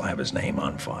 Candace will have his name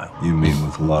on file. You meet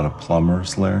with a lot of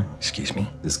plumbers, Larry? Excuse me?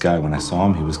 This guy, when I saw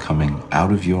him, he was coming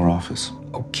out of your office.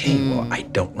 Okay, well, I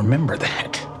don't remember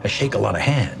that. I shake a lot of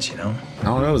hands, you know? I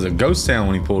don't know. It was a ghost town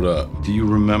when he pulled up. Do you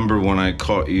remember when I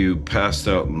caught you passed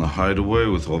out in the hideaway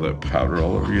with all that powder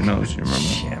all over your nose? You remember?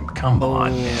 Jim, come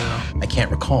on now. I can't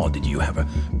recall. Did you have a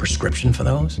prescription for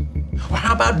those? Or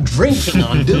how about drinking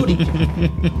on duty?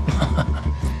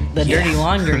 The dirty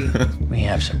laundry. We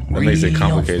have some That makes it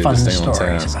complicated fun to stay on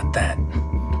stories task. about that.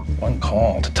 One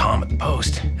call to Tom at the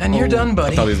post, and you're done,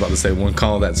 buddy. I thought he was about to say one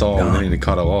call, that's all, and then he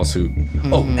caught a lawsuit.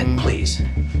 Oh, and please,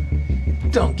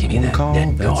 don't give me that call,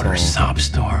 dead that's daughter all. sob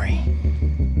story.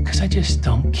 Because I just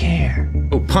don't care.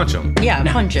 Oh, punch him. Yeah,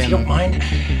 Now, punch if you don't him. mind,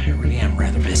 I really am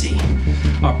rather busy.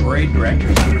 Our parade director.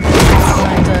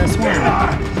 Mine's a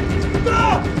swine.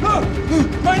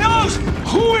 My nose!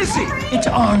 Who is he? It's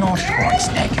Arnold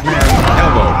Schwarzenegger.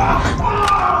 Elbow.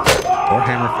 Or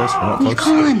hammer fist from up What are you close.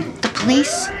 calling? The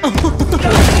police?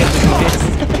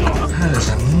 That is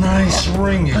a nice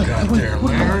ring you got there,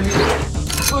 Larry.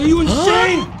 Are you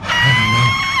insane?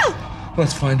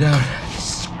 Let's find out.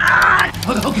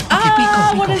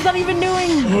 Ah, what is that even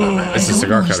doing? It's a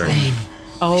cigar cutter.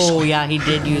 Oh, yeah, he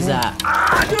did use that.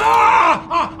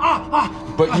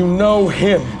 But you know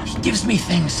him. He gives me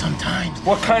things sometimes.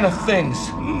 What kind of things?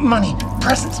 Money,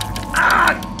 presents,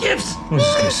 gifts. What is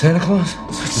this guy, Santa Claus?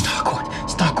 Stockwood.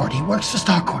 Starcourt. He works for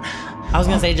Starcourt. I was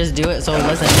gonna say just do it so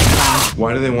listen next time.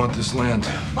 Why do they want this land?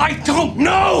 I don't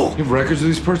know! You have records of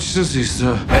these purchases? These,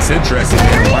 That's interesting,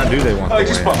 man. Why do they want the I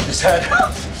just land? bumped his head.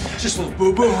 Just a little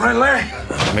boo-boo, right,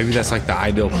 Larry? Maybe that's like the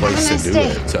ideal place to do day.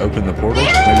 it, to open the portal. Maybe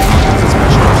because it's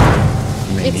much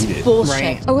and they It's need it. bullshit.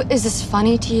 Right. Oh, is this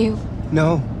funny to you?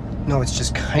 No, it's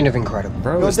just kind of incredible.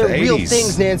 Bro, no, it's they're the real 80s.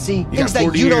 things, Nancy. You Things got that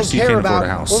 40 you don't years, so you care can't afford a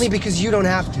about, house. only because you don't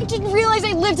have I to. didn't realize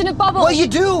I lived in a bubble. Well, you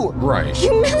do. Right.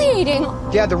 Humiliating.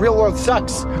 Yeah, the real world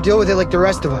sucks. Deal with it like the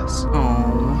rest of us.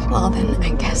 Well, then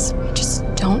I guess we just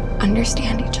don't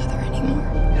understand each other anymore.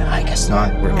 I guess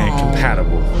not. We're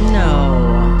incompatible.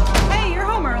 No. Hey, you're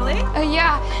home early.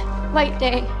 Yeah, light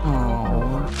day.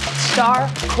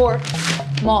 Starcourt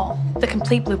Mall. The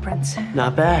complete blueprints.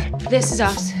 Not bad. This is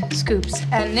us, Scoops.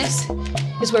 And this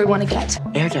is where we want to get.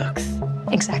 Air ducts.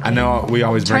 Exactly. I know we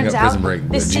always bring Turns up out, Prison Break,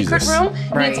 but this secret Jesus. room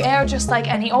Right. needs air just like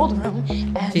any old room.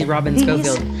 And She's Robin these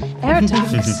Schofield. air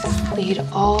ducts lead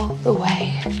all the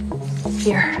way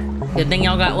here. Good thing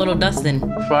y'all got little Dustin.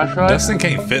 Flashlight? Dustin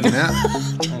can't fit in that.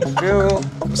 Thank you.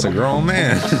 It's a grown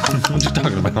man. What you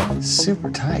talking about? Super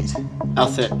tight. I'll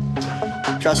fit.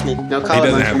 Trust me, no He collar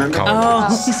doesn't marks, have remember? collar.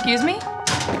 Oh, Excuse me?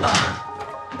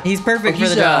 he's perfect for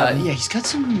the job. Yeah, he's got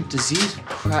some disease.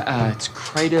 It's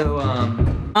Crido,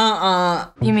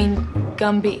 You mean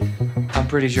Gumby? I'm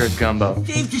pretty sure it's Gumbo.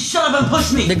 Dave, just shut up and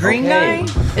push me! The green guy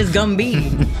is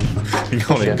Gumby. You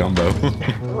call it gumbo.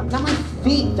 Not my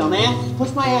feet, dumbass.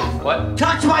 Push my ass. What?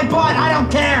 Touch my butt, I don't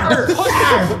care!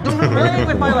 Don't play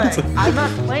with my leg. I'm not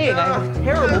playing, I have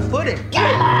terrible footing.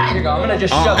 Here you go, I'm gonna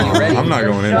just shove you. Ready? I'm not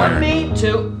going in Shove there. me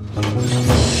to...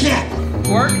 Shit!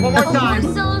 Work one more time.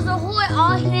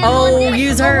 Oh,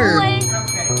 use her.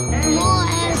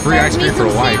 Free ice cream for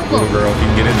life, little girl, if you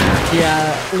can get in there.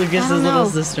 Yeah, Lucas's little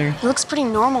sister. It looks pretty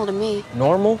normal to me.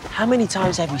 Normal? How many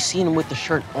times have you seen him with the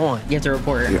shirt on? You have to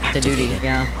report to duty.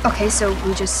 Yeah. Okay, so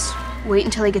we just wait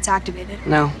until he gets activated.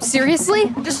 No.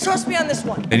 Seriously? Just trust me on this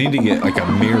one. They need to get like a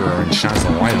mirror and shine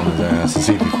some light on his ass and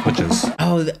see if he twitches.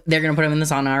 Oh, they're gonna put him in the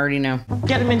sauna. I already know.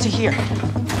 Get him into here.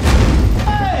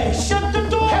 Hey, shut the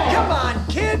door! Come on,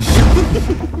 kid!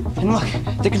 And look,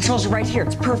 the controls are right here.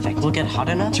 It's perfect. Will it get hot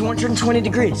enough? 220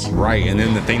 degrees. Right, and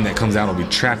then the thing that comes out will be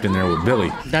trapped in there with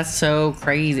Billy. That's so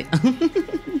crazy.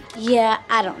 Yeah,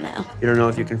 I don't know. You don't know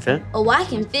if you can fit? Oh, I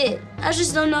can fit. I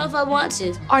just don't know if I want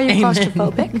to. Are you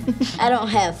claustrophobic? I don't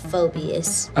have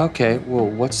phobias. Okay, well,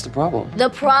 what's the problem? The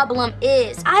problem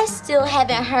is, I still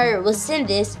haven't heard what's in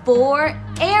this for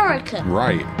Erica.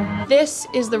 Right. This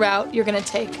is the route you're gonna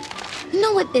take. You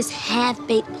know what this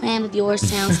half-baked plan of yours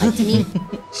sounds like to me?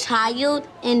 Child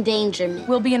endangerment.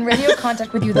 We'll be in radio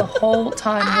contact with you the whole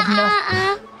time. You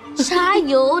have no...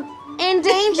 Child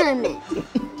endangerment.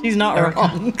 She's not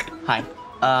wrong.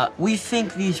 Hi. We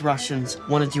think these Russians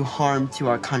want to do harm to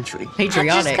our country. I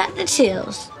just got the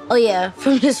chills. Oh yeah,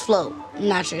 from this float,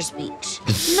 not your speech.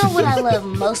 You know what I love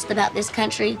most about this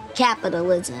country?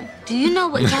 Capitalism. Do you know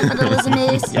what capitalism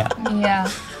is? Yeah.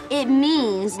 It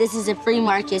means this is a free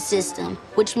market system,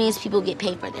 which means people get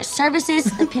paid for their services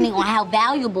depending on how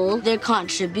valuable their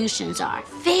contributions are.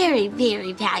 Very,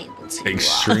 very valuable to you.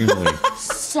 Extremely.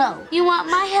 So, you want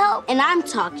my help? And I'm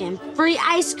talking free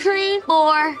ice cream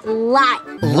for life.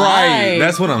 Right.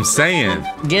 That's what I'm saying.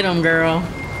 Get him, girl.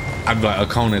 I'd be like a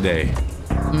cone a day.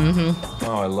 Mm-hmm.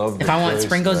 Oh, I love If I want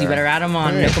sprinkles, you better add them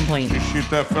on. Hey, No complaint. You shoot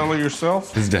that fella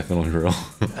yourself? It's definitely real.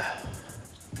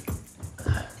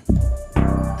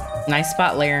 Nice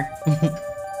spot, Lair.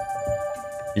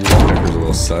 Your wallpaper's a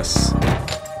little sus.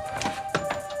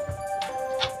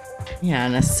 Yeah,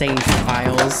 and a safe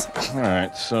files. All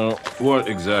right, so what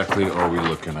exactly are we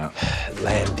looking at?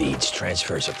 Land deeds,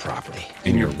 transfers of property.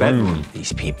 In your bedroom.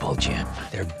 These people, Jim,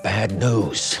 they're bad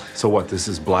news. So what, this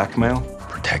is blackmail?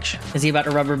 Protection. Is he about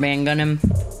to rubber band gun him?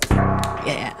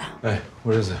 Yeah. Hey,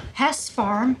 what is it? Hess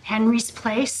Farm, Henry's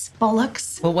Place,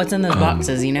 Bullocks. Well, what's in those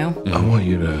boxes, you know? I want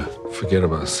you to forget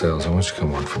about sales. I want you to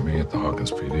come work for me at the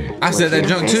Hawkins PD. I said that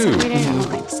junk too. We didn't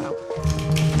think so.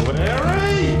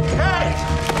 Larry! Hey!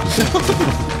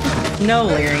 No,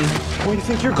 Larry. Where do you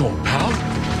think you're going, pal?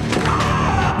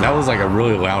 That was like a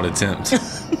really loud attempt.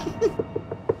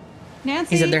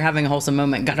 Nancy. He said they're having a wholesome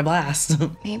moment. Got a blast.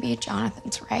 Maybe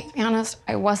Jonathan's right. To be honest,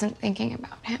 I wasn't thinking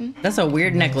about him. That's a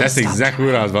weird necklace. That's exactly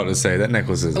what I was about to say. That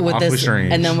necklace is with awfully this,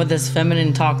 strange. and then with this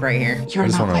feminine talk right here. You're I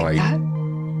just not want to like that.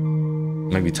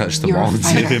 maybe touch the You're ball a and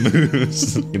see if fighter. it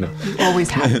moves. You know,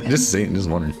 Always have been. just saying, just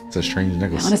wondering. It's a strange I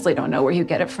necklace. honestly don't know where you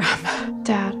get it from.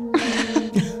 Dad.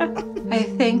 I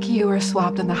think you were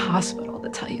swapped in the hospital, to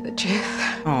tell you the truth.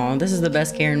 Oh, this is the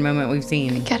best Karen moment we've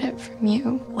seen. Get it from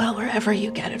you. Well, wherever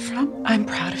you get it from, I'm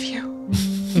proud of you.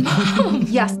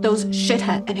 Yes, those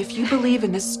shitheads. And if you believe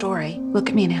in this story, look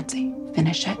at me, Nancy.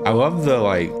 Finish it. I love the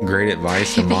great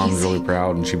advice, and mom's really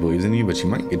proud and she believes in you, but she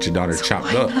might get your daughter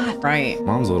chopped up. Right.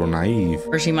 Mom's a little naive.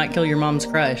 Or she might kill your mom's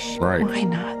crush. Right. Why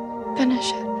not?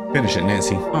 Finish it. Finish it,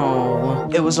 Nancy. Oh.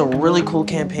 It was a really cool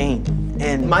campaign.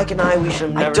 And Mike and I, we should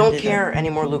have never I don't did care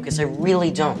anymore, Lucas. I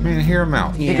really don't. Man, hear him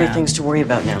out. Bigger things to worry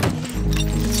about now.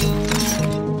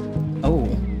 Oh.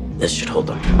 This should hold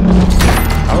them.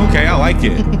 Okay, I like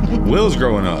it. Will's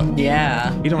growing up.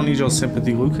 Yeah. You don't need your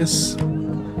sympathy, Lucas.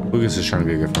 Lucas is trying to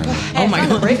be a good friend. Oh my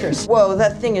God. Breakers. Whoa,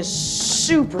 that thing is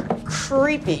super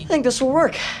creepy. I think this will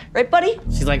work. Right, buddy?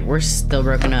 She's like, we're still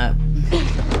broken up.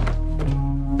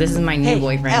 This is my new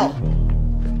boyfriend. Elle.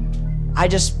 I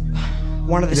just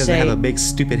wanted to He doesn't say. have a big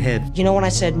stupid head. You know when I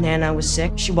said Nana was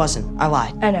sick? She wasn't. I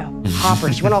lied. I know.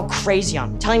 Hopper, she went all crazy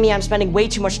on me, telling me I'm spending way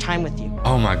too much time with you.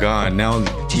 Oh my God! Now,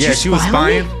 Did yeah, you she was spy on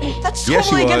spying. me? That's Yeah,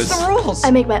 she totally against was. the rules. I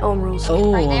make my own rules.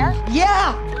 Oh. Right there?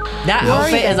 Yeah. That Where are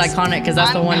outfit you is guys? iconic because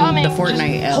that's the one, the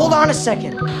Fortnite L. Hold on a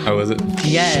second. Oh, is it?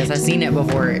 Yes, I've seen it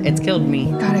before. It's killed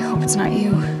me. God, I hope it's not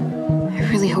you. I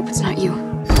really hope it's not you.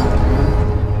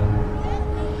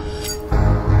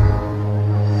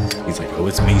 He's like, oh,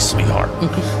 it's me, sweetheart.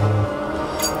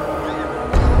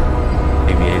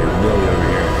 Aviator Billy over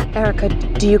here. Erica,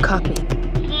 do you copy?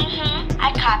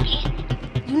 I copy.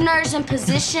 You nerds in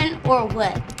position or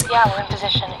what? Yeah, we're in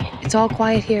position. It's all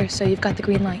quiet here, so you've got the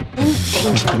green light. In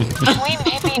danger. Can we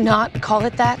maybe not call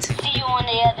it that? See you on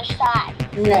the other side,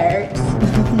 nerds.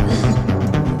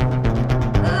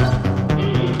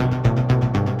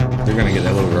 They're gonna get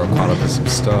that little girl caught up in some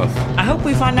stuff. I hope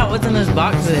we find out what's in those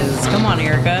boxes. Come on,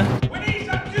 Erica.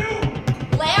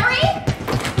 Larry?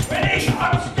 Winnie,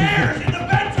 upstairs in the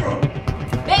bedroom.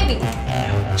 Baby.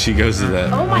 She goes to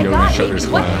that Oh my yoga God, instructor's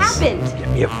baby, what class. happened? Get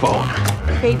me a phone.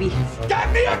 Baby.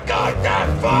 Get me a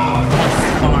goddamn phone!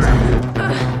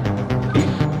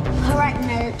 All right,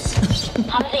 nerds.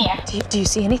 I'm there. Do you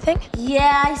see anything?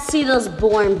 Yeah, I see those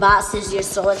boring boxes you're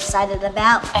so excited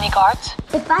about. Any guards?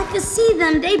 If I could see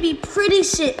them, they'd be pretty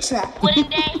shit-trapped, wouldn't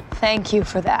they? Thank you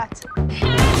for that.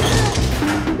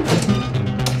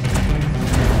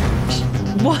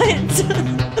 What?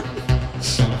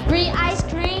 3 ice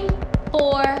cream,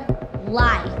 4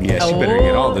 life. Yeah, she better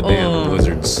get all the damn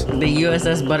lizards. The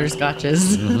USS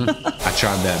Butterscotches. I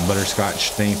tried that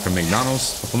butterscotch thing from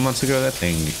McDonald's a couple months ago. That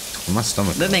thing, my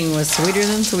stomach. That thing was sweeter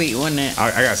than sweet, wasn't it?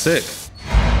 I got sick.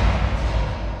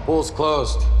 Pool's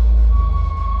closed.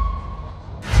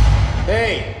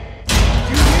 Hey,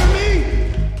 you hear me?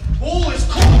 Pool is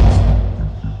closed.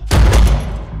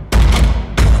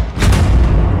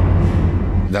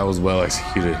 That was well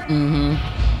executed.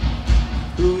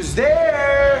 Who's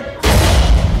there?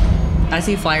 I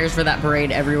see flyers for that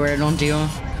parade everywhere, don't you?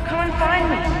 Come and find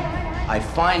me. I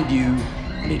find you,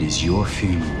 and it is your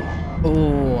funeral.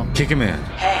 Ooh. Kick him in.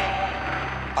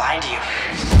 Behind you.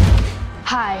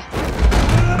 Hi.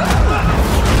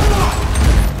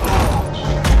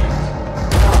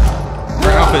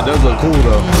 Her outfit does look cool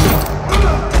though.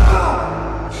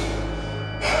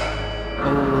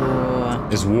 Oh.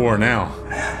 It's war now.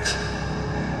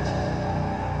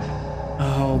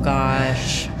 Oh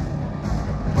gosh.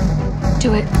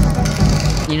 Do it.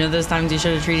 You know those times you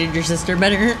should have treated your sister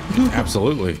better?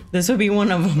 Absolutely. This would be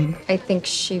one of them. I think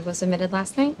she was admitted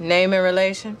last night. Name and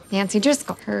relation? Nancy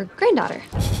Driscoll, her granddaughter.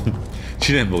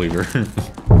 She didn't believe her.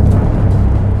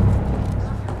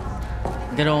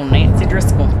 Good old Nancy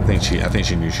Driscoll. I think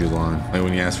she knew she was lying. Like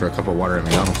when you asked for a cup of water at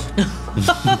McDonald's.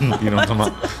 You know what I'm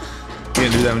talking about? He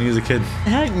didn't do that when he was a kid.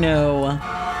 Heck no.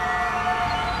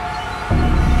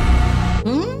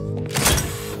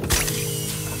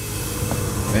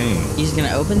 Dang. You just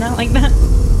gonna open that like that?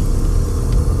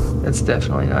 That's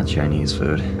definitely not Chinese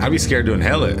food. I'd be scared to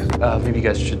inhale it. Maybe you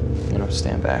guys should,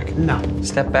 stand back. No.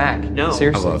 Step back. No. I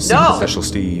Seriously. love No. Special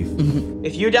Steve.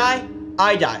 If you die,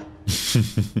 I die.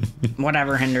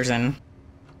 Whatever, Henderson.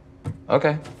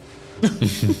 Okay. What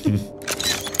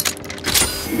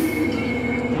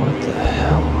the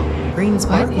hell? Green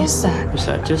sparkle? What is that? Was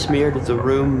that just me or did the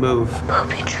room move?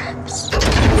 Booby traps.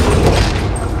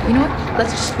 You know what?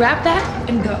 Let's just grab that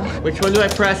and go. Which one do I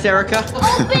press, Erica?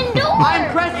 Open door! I'm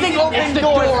pressing open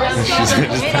door. She's gonna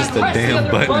just press the damn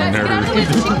button, nerd.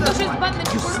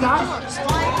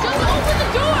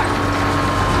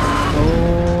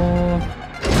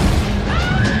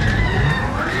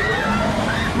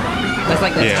 That's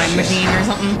like the time machine or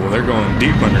something. Well, they're going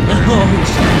deep underground.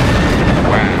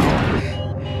 Wow.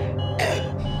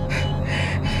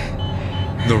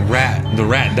 The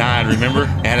rat died, remember?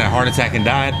 Had a heart attack and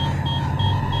died.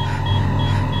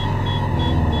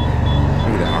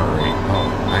 Look at that heart rate. Oh,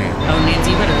 man. Oh,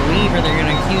 Nancy, you better leave. leave or they're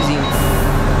gonna accuse you.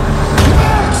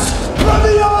 Let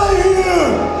me out of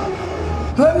here!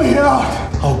 Let me out!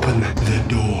 Open the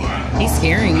door. He's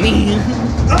scaring me.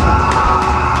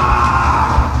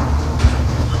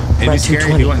 It'd be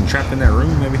scary if he wasn't trapped in that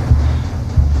room, maybe.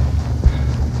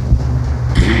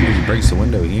 If he breaks the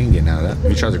window, he ain't getting out of that.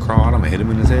 If he tries to crawl out, I'm gonna hit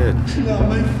him in his head. It's not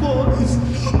my fault. It's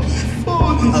not my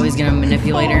fault. Oh, he's gonna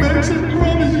manipulate her. Max, I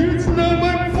promise you, it's not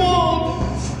my fault.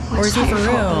 Or is he for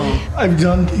real? I've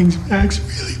done things, Max,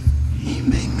 really. You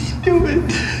made me do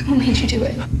it. Who made you do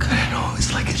it? I know,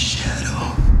 it's like a shadow.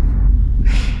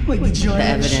 Like the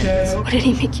giant evidence. shadow. What did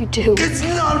he make you do? It's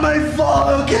not my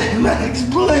fault, okay, Max,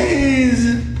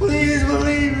 please. Please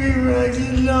believe me, Max.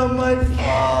 It's not my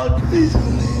fault. Please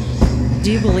believe me.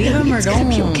 Do you believe him or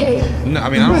don't? Okay. No, I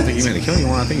mean, I don't think he meant to kill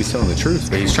anyone. I think he's telling the truth,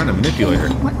 but he's trying to manipulate her.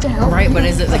 What the hell? Right, but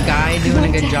is it the guy doing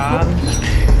a good job?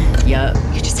 Yup.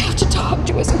 You just have to talk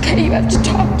to us, okay? You have to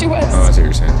talk to us. Oh, I see what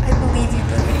you're saying. I believe you,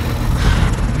 Billy.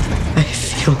 I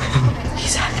feel him.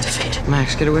 He's activated.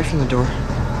 Max, get away from the door.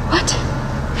 What?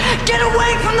 Get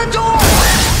away from the door!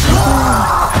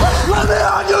 Let me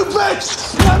out, you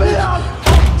bitch! Let me out!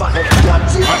 I'll fucking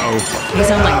cut you! Uh-oh. He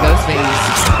sounds like Ghostface.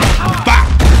 Bah!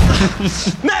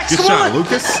 Max, Good come shot, on!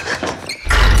 Lucas.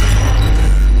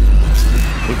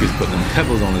 Lucas putting them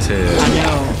pebbles on his head. I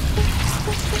know.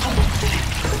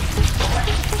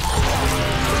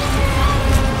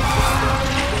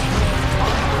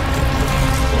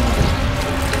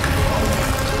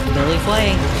 Billy Flay.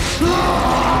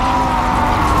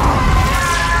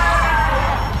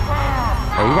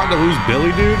 Are we about to lose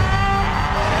Billy, dude?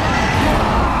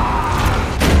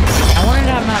 I wanted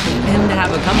to have him to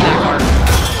have a comeback arc.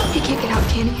 He can't get out,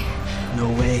 can he? No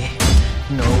way.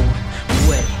 No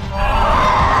way.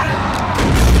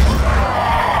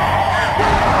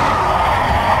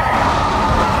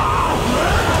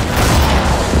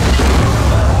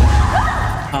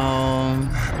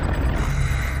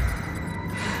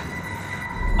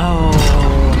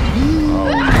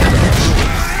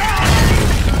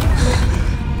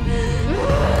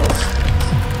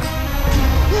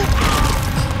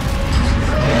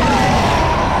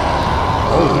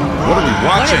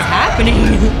 What is happening?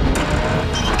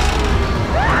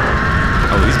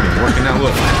 Oh, he's been working out.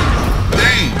 Look.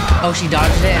 Dang. Oh, she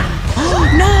dodged it.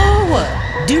 No!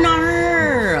 Do not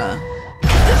hurt her.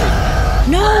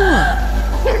 No!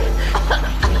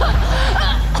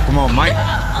 Come on, Mike.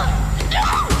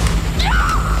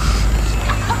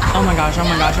 Oh my gosh, oh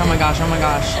my gosh, oh my gosh, oh my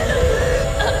gosh.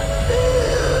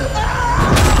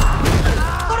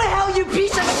 Go to hell, you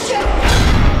piece of shit!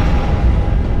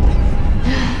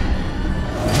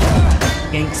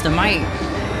 Gangsta Mike.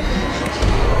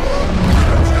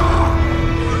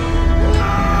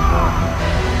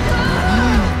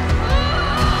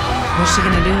 What's she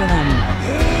gonna do with him?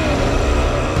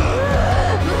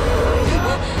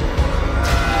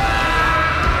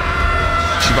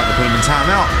 She about to put him in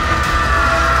timeout.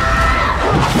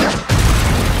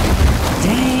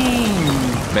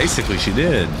 Dang. Basically, she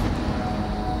did.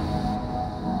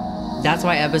 That's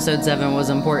why episode 7 was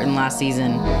important last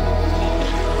season.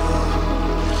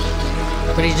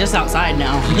 But he's just outside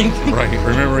now. Right.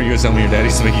 Remember you were telling me your daddy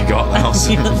used to make you go out the house?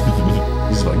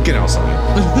 He's like, get outside.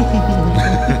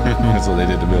 That's what they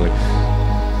did to Billy.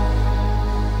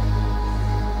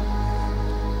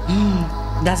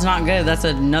 That's not good.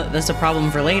 That's a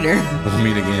problem for later. We'll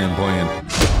meet again playing.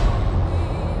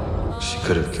 She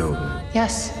could have killed me.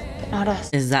 Yes, but not us.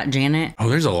 Is that Janet? Oh,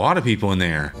 there's a lot of people in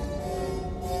there.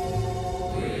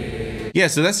 Yeah,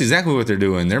 so that's exactly what they're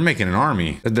doing. They're making an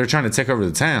army. They're trying to take over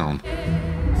the town.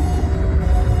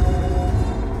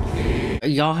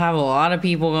 Y'all have a lot of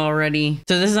people already.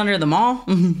 So this is under the mall?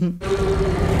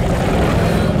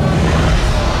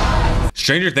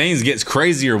 Stranger Things gets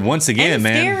crazier once again, and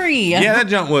man. Scary. Yeah, that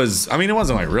jump was, I mean, it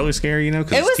wasn't like really scary, you know,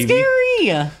 because it was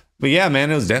scary. But yeah, man,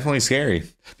 it was definitely scary.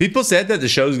 People said that the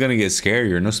show's going to get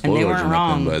scarier. No spoilers or nothing,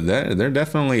 wrong. but they're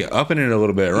definitely upping it a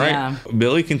little bit, right? Yeah.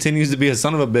 Billy continues to be a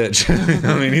son of a bitch.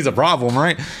 I mean, he's a problem,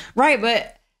 right? Right,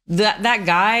 but that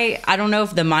guy, I don't know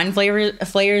if the mind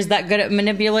flayer is that good at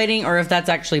manipulating or if that's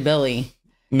actually Billy.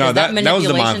 No, that was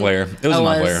the mind flayer. It was the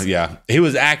mind flayer. Yeah, he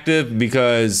was active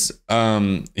because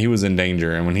he was in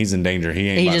danger, and when he's in danger,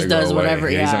 he just does whatever.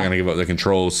 Yeah, he's not going to give up the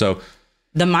control. So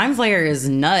the mind flayer is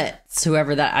nuts.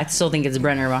 Whoever that, I still think it's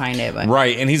Brenner behind it. But.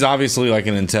 Right, and he's obviously like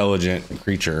an intelligent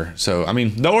creature. So I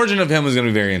mean, the origin of him is going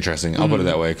to be very interesting. I'll put it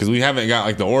that way because we haven't got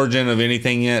like the origin of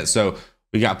anything yet. So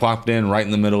we got plopped in right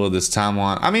in the middle of this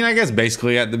timeline. I mean, I guess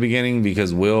basically at the beginning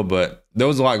because Will, but there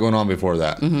was a lot going on before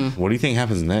that. What do you think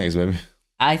happens next, baby?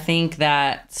 I think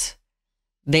that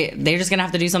they're just gonna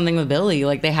have to do something with Billy.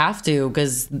 Like they have to,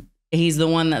 because he's the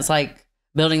one that's like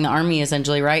building the army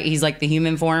essentially, right? He's like the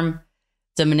human form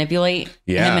to manipulate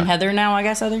him and Heather now, I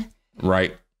guess, Heather.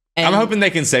 Right. And I'm hoping they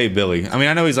can save Billy. I mean,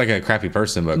 I know he's like a crappy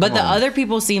person, but the other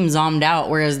people seem zombed out,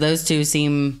 whereas those two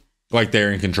seem like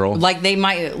they're in control. Like they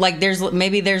might, like there's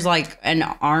like an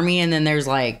army and then there's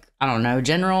like, I don't know,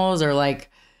 generals or like,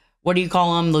 what do you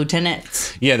call them?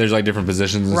 Lieutenants. Yeah, there's like different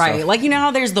positions and right. stuff. Like, you know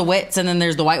how there's the wits and then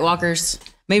there's the White Walkers?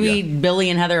 Maybe Billy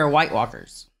and Heather are White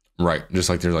Walkers. Right. Just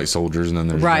like there's like soldiers and then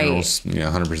there's generals.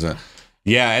 Yeah, 100%.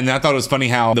 Yeah, and I thought it was funny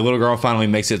how the little girl finally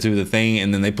makes it through the thing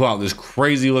and then they pull out this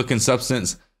crazy looking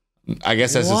substance. I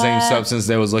guess that's the same substance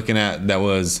they was looking at that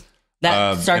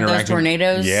started those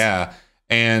tornadoes. Yeah.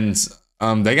 And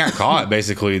they got caught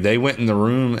basically. They went in the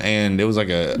room and it was like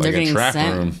a trap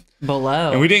room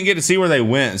below. And we didn't get to see where they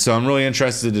went. So I'm really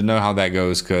interested to know how that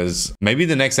goes because maybe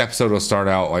the next episode will start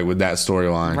out like with that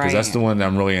storyline because that's the one that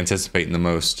I'm really anticipating the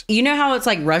most. You know how it's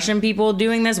like Russian people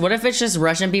doing this? What if it's just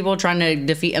Russian people trying to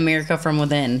defeat America from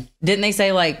within? Didn't they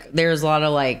say like there's a lot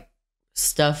of like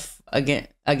stuff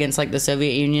against like the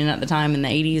Soviet Union at the time in the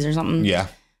 80s or something? Yeah.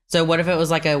 So what if it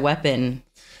was like a weapon?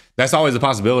 That's always a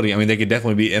possibility. I mean, they could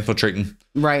definitely be infiltrating.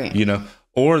 Right. You know,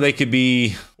 or they could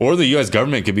be, or the U.S.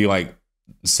 government could be like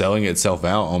selling itself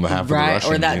out on behalf of the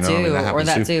Russians. Or that you know? too. I mean, or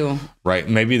that too. Right.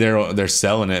 Maybe they're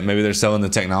selling it. Maybe they're selling the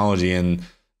technology and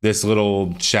this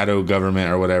little shadow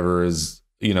government or whatever is,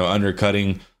 you know,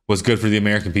 undercutting what's good for the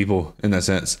American people in that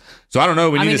sense. So I don't know.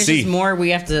 We need to see. There's more we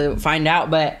have to find out.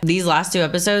 But these last two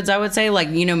episodes, I would say, like,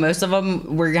 you know, most of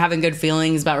them we're having good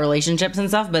feelings about relationships and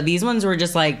stuff. But these ones were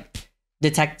just like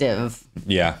detective.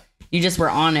 Yeah. You just were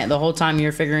on it the whole time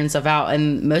you're figuring stuff out.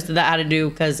 And most of that had to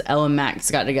do because Elle and Max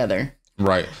got together.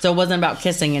 Right. So it wasn't about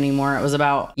kissing anymore. It was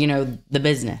about, you know, the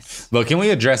business. Look, can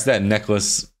we address that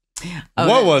necklace?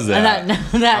 What was that?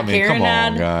 That I mean, Karen come on,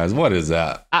 had? guys. What is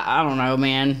that? I don't know,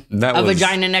 man. That a was,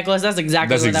 vagina necklace. That's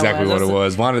exactly what it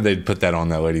was. Why did they put that on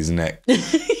that lady's neck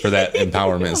for that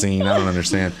empowerment scene? I don't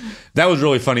understand. That was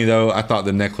really funny, though. I thought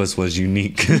the necklace was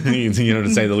unique, you know, to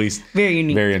say the least. Very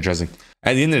unique. Very interesting.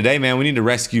 At the end of the day, man, we need to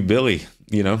rescue Billy,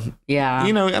 you know? Yeah.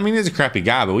 You know, I mean, he's a crappy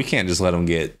guy, but we can't just let him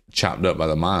get chopped up by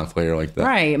the mind flayer like that.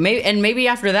 Right. Maybe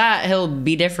after that, he'll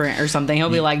be different or something. He'll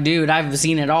be like, dude, I've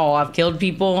seen it all. I've killed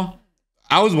people.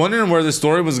 I was wondering where the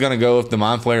story was going to go if the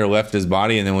mind flayer left his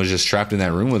body and then was just trapped in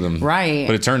that room with him. Right.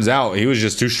 But it turns out he was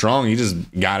just too strong. He just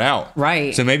got out.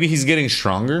 Right. So maybe he's getting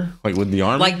stronger, like with the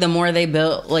army. Like the more they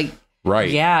build, like.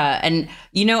 Right. Yeah. And,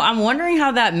 you know, I'm wondering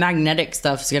how that magnetic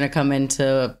stuff's going to come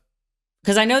into.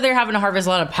 Because I know they're having to harvest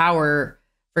a lot of power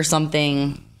for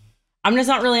something. I'm just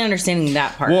not really understanding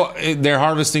that part. Well, they're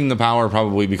harvesting the power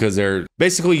probably because they're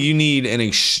basically you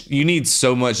need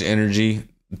so much energy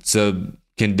to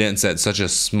condense at such a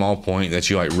small point that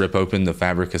you like rip open the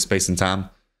fabric of space and time,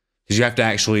 because you have to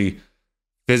actually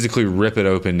physically rip it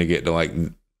open to get to like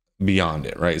beyond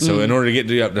it, right? So in order to get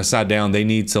to the upside down, they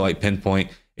need to like pinpoint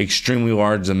extremely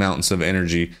large amounts of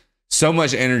energy, so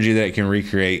much energy that it can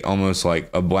recreate almost like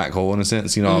a black hole in a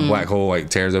sense. You know, a black hole like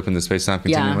tears open the space-time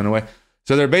continuum in a way.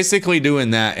 So they're basically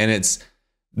doing that, and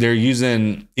they're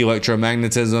using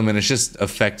electromagnetism, and it's just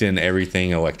affecting everything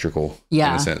electrical in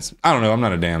a sense. I don't know. I'm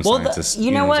not a damn scientist.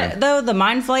 You know what though? The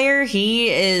mind flayer, he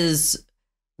is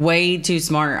way too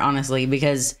smart, honestly,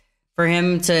 because for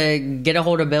him to get a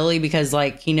hold of Billy because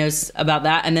like he knows about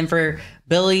that, and then for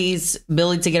Billy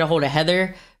to get a hold of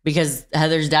Heather because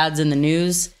Heather's dad's in the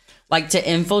news. Like to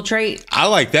infiltrate. I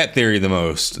like that theory the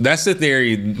most. That's the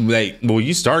theory that, well,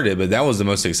 you started, but that was the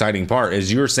most exciting part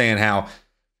is you were saying how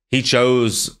he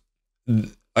chose,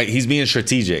 like he's being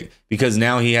strategic because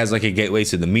now he has like a gateway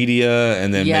to the media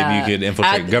and then maybe you could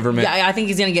infiltrate government. Yeah, I think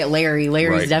he's going to get Larry.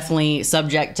 Larry's definitely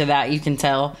subject to that. You can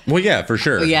tell. Well, yeah, for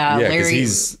sure. Yeah, Larry.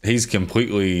 Because he's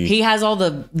completely. He has all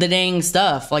the dang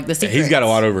stuff, like the secrets. He's got a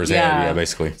lot over his head,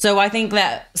 basically. So I think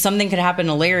that something could happen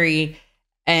to Larry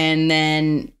and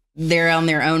then they're on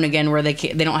their own again where they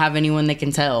don't have anyone they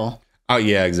can tell. Oh,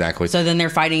 yeah, exactly. So then they're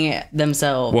fighting it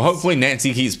themselves. Well, hopefully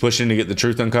Nancy keeps pushing to get the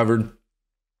truth uncovered.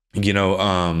 You know,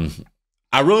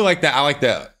 I really like that. I like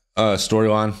that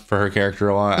storyline for her character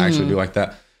a lot. I actually do like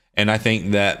that. And I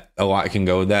think that a lot can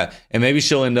go with that. And maybe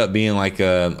she'll end up being like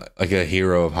a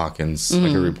hero of Hawkins,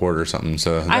 like a reporter or something.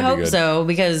 So I hope so,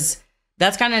 because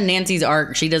that's kind of Nancy's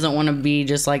arc. She doesn't want to be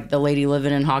just like the lady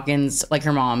living in Hawkins, like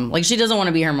her mom. Like she doesn't want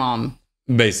to be her mom.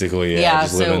 Basically,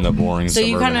 just living the boring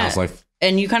suburban house life.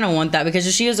 And you kind of want that because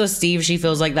if she was with Steve, she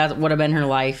feels like that would have been her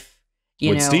life.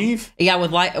 You know? Steve? Yeah,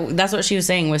 that's what she was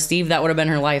saying. With Steve, that would have been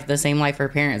her life, the same life her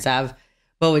parents have.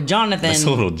 But with Jonathan... That's a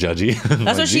little judgy.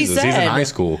 That's what she said. He's in high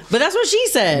school. But that's what she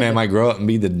said. Man might grow up and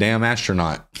be the damn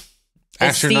astronaut.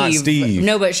 Astronaut Steve.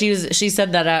 No, but she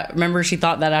said that. Remember, she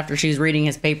thought that after she was reading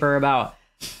his paper about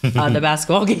the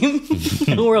basketball game,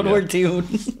 World War II.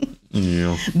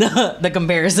 Yeah. The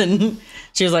comparison.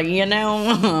 She was like,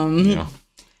 yeah.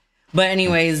 But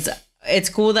anyways, it's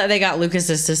cool that they got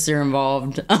Lucas's sister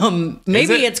involved.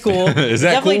 Maybe it's cool. Is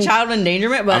that definitely cool? child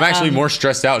endangerment, but I'm actually more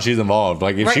stressed out she's involved.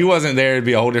 Like if she wasn't there, it'd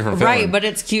be a whole different film. Right, but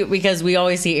it's cute because we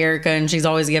always see Erica and she's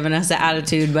always giving us the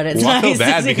attitude, but it's I nice feel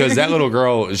bad to see because her. that little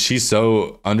girl, she's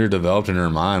so underdeveloped in her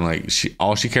mind. Like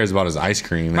all she cares about is ice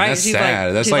cream. And that's she's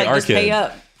sad. That's she's like our just kid. Pay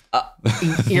up.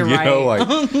 You're you right. know,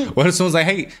 like what if someone's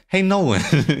like, hey Nolan,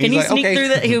 Can you sneak through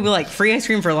that? He'll be like, free ice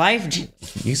cream for life.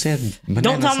 You said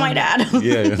don't tell my dad.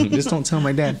 Yeah, just don't tell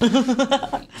my dad.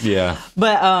 Yeah.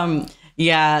 But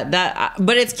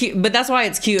but it's cute. But that's why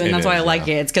it's cute, and that's why I like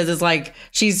it. It's because it's like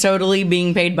she's totally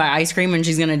being paid by ice cream, and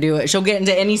she's gonna do it. She'll get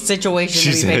into any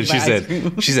situation.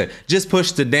 She said, just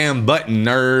push the damn button,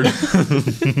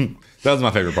 nerd. That was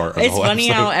my favorite part. It's funny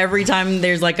how every time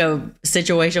there's like a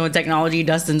situation with technology,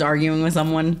 Dustin's arguing with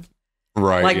someone.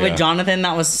 Right. Like with Jonathan,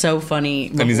 that was so funny.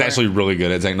 And he's actually really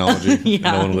good at technology.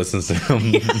 Yeah. No one listens to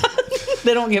him.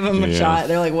 They don't give him a shot.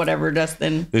 They're like, whatever,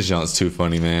 Dustin. This John's too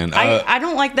funny, man. I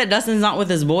don't like that Dustin's not with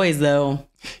his boys, though.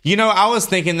 You know, I was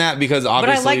thinking that because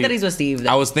obviously. But I like that he's with Steve, though.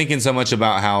 I was thinking so much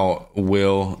about how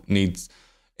Will needs.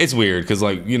 It's weird because,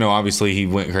 like, you know, obviously he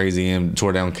went crazy and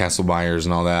tore down Castle Byers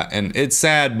and all that. And it's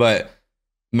sad, but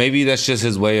maybe that's just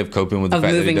his way of coping with the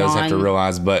fact that he does have to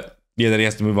realize, that he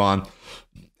has to move on.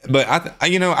 But I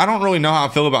don't really know how I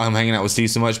feel about him hanging out with Steve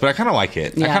so much, but I kind of like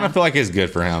it. Yeah. I kind of feel like it's good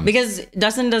for him because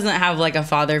Dustin doesn't have like a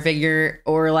father figure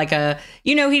or like a,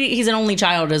 he's an only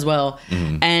child as well.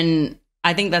 Mm-hmm. And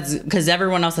I think that's because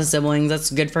everyone else has siblings.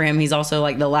 That's good for him. He's also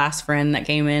like the last friend that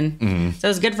came in. Mm-hmm. So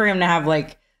it's good for him to have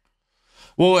like,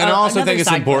 well, and I also think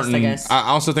it's important. Quest, I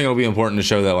also think it'll be important to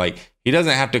show that like he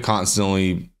doesn't have to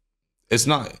constantly. It's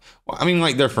not. I mean,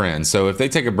 like they're friends. So if they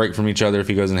take a break from each other, if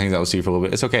he goes and hangs out with Steve for a little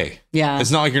bit, it's okay. Yeah. It's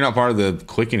not like you're not part of the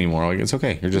clique anymore. Like it's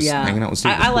okay. You're just hanging out with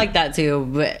Steve. I like that too.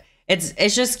 But it's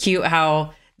just cute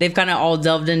how they've kind of all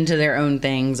delved into their own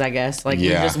things. I guess like you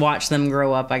just watch them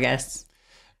grow up. I guess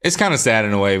it's kind of sad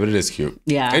in a way, but it is cute.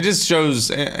 Yeah. It just shows.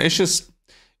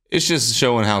 It's just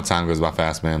showing how time goes by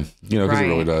fast, man. You know, because it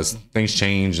really does. Things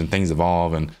change and things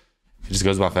evolve, and it just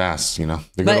goes by fast. You know,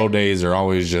 the good old days are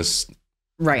always just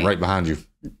right behind you.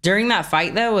 During that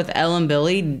fight, though, with Elle and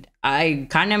Billy, I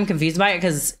kind of am confused by it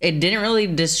because it didn't really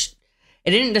it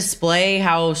didn't display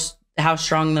how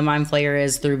strong the mind flayer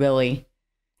is through Billy.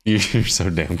 You're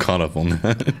so damn caught up on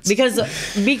that.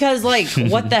 Because like,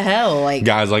 what the hell? Like,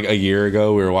 guys, like a year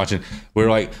ago, we were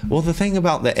like, well, the thing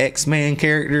about the X-Men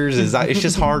characters is that it's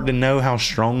just hard to know how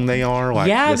strong they are. Like,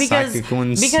 the psychic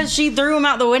ones. Because she threw him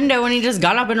out the window and he just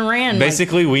got up and ran.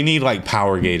 Basically, we need like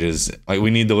power gauges. Like, we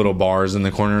need the little bars in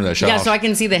the corner that show. Yeah, so I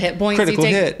can see the hit points. Critical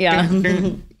hit. Yeah.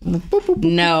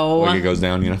 No. Like it goes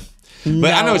down, you know.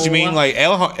 But I know what you mean. Like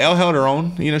Elle held her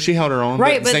own. You know, she held her own.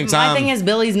 Right, but at the same time, my thing is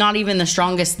Billy's not even the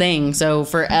strongest thing. So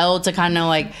for Elle to kind of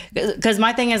like, because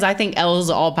my thing is I think Elle's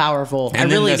all powerful.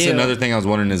 And I really that's do. Another thing I was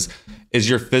wondering is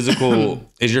your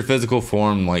physical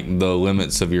form like the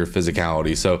limits of your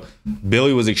physicality? So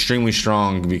Billy was extremely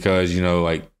strong because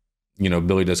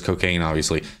Billy does cocaine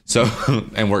obviously. So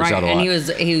and works out a lot.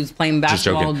 And he was playing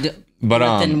basketball. But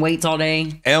lifting weights all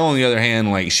day. Elle, on the other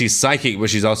hand, like she's psychic, but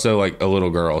she's also like a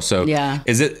little girl. So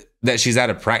is it that she's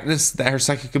out of practice that her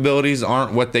psychic abilities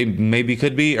aren't what they maybe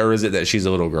could be, or is it that she's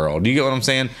a little girl? Do you get what I'm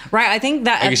saying? Right. I think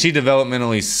that is she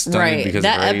developmentally stunted because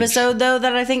that of her episode age? though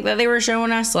that I think that they were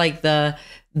showing us, like the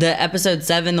episode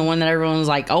 7, the one that everyone was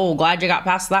like, oh, glad you got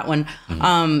past that one.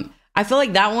 Mm-hmm. I feel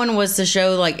like that one was to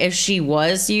show like if she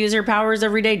was to use her powers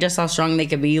every day, just how strong they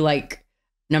could be, like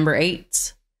number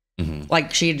 8's. Mm-hmm.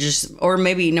 Like she just, or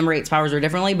maybe number 8's powers were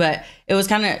differently, but it was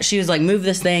kind of, she was like, move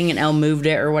this thing, and Elle moved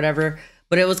it or whatever.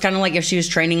 But it was kind of like if she was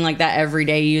training like that every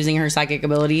day using her psychic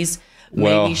abilities,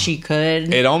 maybe she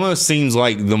could. It almost seems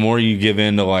like the more you give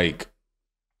in to like,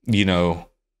 the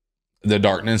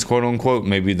darkness, quote unquote,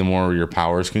 maybe the more your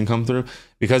powers can come through.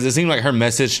 Because it seemed like her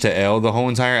message to Elle the whole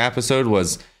entire episode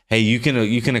was, hey, you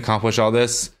can accomplish all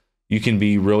this. You can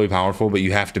be really powerful, but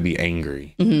you have to be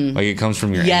angry. Mm-hmm. Like it comes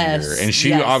from your anger. And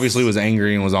she obviously was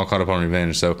angry and was all caught up on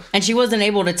revenge. So and she wasn't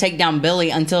able to take down Billy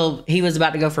until he was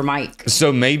about to go for Mike.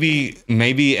 So maybe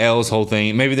Elle's whole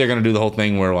thing, maybe they're gonna do the whole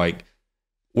thing where like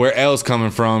where Elle's coming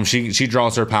from, she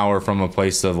draws her power from a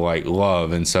place of like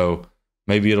love, and so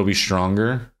maybe it'll be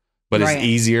stronger. But it's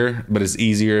easier. But it's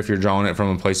easier if you're drawing it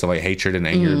from a place of like hatred and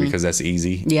anger because that's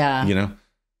easy. Yeah. You know?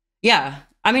 Yeah.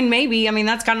 I mean, maybe. I mean,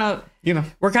 that's kind of. you know,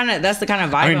 that's the kind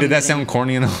of vibe. I mean, did I'm that getting. sound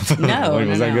corny enough? No,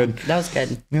 was that good? That was good.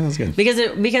 Yeah, that was good.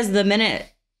 Because the minute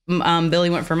Billy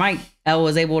went for Mike, Elle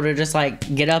was able to just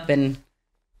like get up and,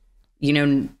 you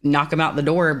know, knock him out the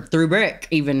door through brick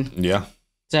even. Yeah.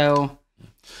 So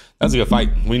that's a good fight.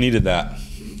 We needed that.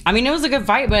 I mean, it was a good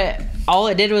fight, but all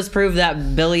it did was prove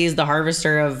that Billy is the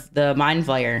harvester of the mind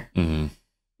flayer,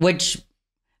 which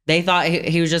they thought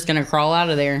he was just going to crawl out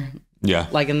of there. Yeah.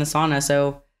 Like in the sauna.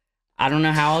 So I don't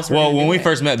know how else. Well, when we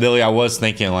first met Billy, I was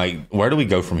thinking like, where do we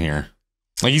go from here?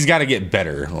 Like, he's got to get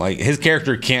better. Like, his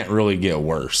character can't really get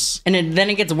worse. And then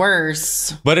it gets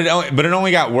worse. But it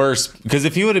only got worse because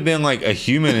if he would have been like a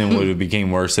human and would have became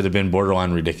worse, it'd have been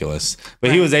borderline ridiculous.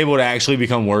 But he was able to actually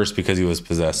become worse because he was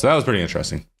possessed. So that was pretty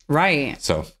interesting. Right.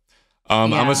 So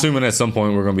I'm assuming at some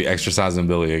point we're going to be exercising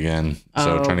Billy again.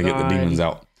 So trying to get the demons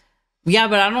out. Yeah,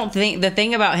 but I don't think the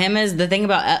thing about him is the thing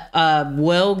about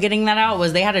Will getting that out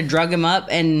was they had to drug him up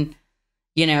and,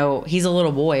 you know, he's a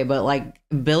little boy, but like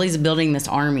Billy's building this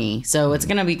army. So it's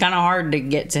going to be kind of hard to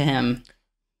get to him.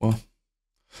 Well,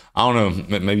 I don't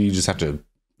know. Maybe you just have to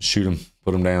shoot him,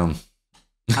 put him down.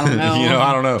 I don't know. You know,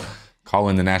 I don't know. Call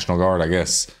in the National Guard, I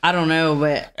guess. I don't know,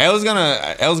 but Elle's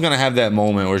gonna have that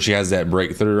moment where she has that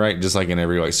breakthrough, right? Just like in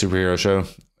every like superhero show,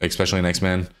 especially in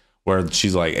X-Men, where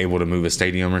she's like able to move a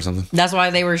stadium or something. That's why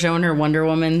they were showing her Wonder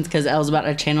Woman, because Elle's about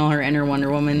to channel her inner Wonder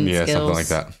Woman skills. Something like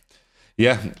that.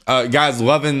 Yeah, guys,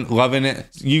 loving it.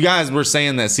 You guys were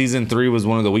saying that season 3 was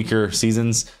one of the weaker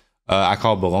seasons. I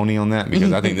call baloney on that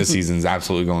because I think this season's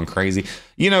absolutely going crazy.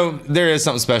 You know, there is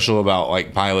something special about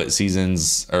like pilot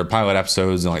seasons or pilot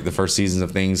episodes and like the first seasons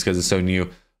of things because it's so new.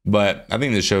 But I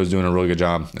think this show is doing a really good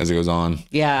job as it goes on.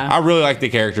 Yeah. I really like the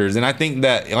characters. And I think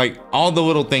that like all the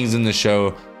little things in the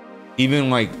show, even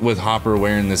like with Hopper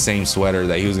wearing the same sweater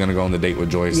that he was going to go on the date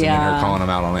with Joyce and then her calling him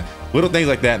out on it. Little things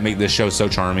like that make this show so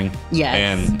charming. Yeah.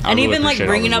 And really even like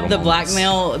bringing up the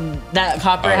blackmail that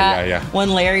Hopper had when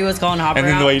Larry was calling Hopper and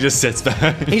then out. The way he just sits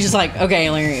back. He's just like, okay,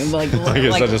 Larry. Like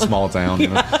it's such a small town. You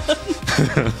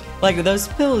know? Like those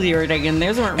pills you were taking,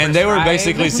 those weren't and they were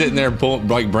basically sitting there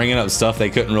bringing up stuff they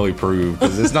couldn't really prove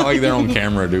because it's not like they're on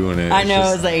camera doing it. I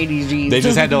know, it's the 80s G's. They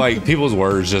just had to like, people's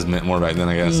words just meant more back then,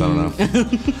 I guess. I don't know.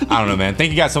 I don't know, man.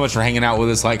 Thank you guys so much for hanging out with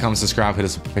us. Like, comment, subscribe, hit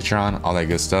us with Patreon, all that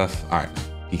good stuff. All right.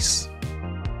 Peace.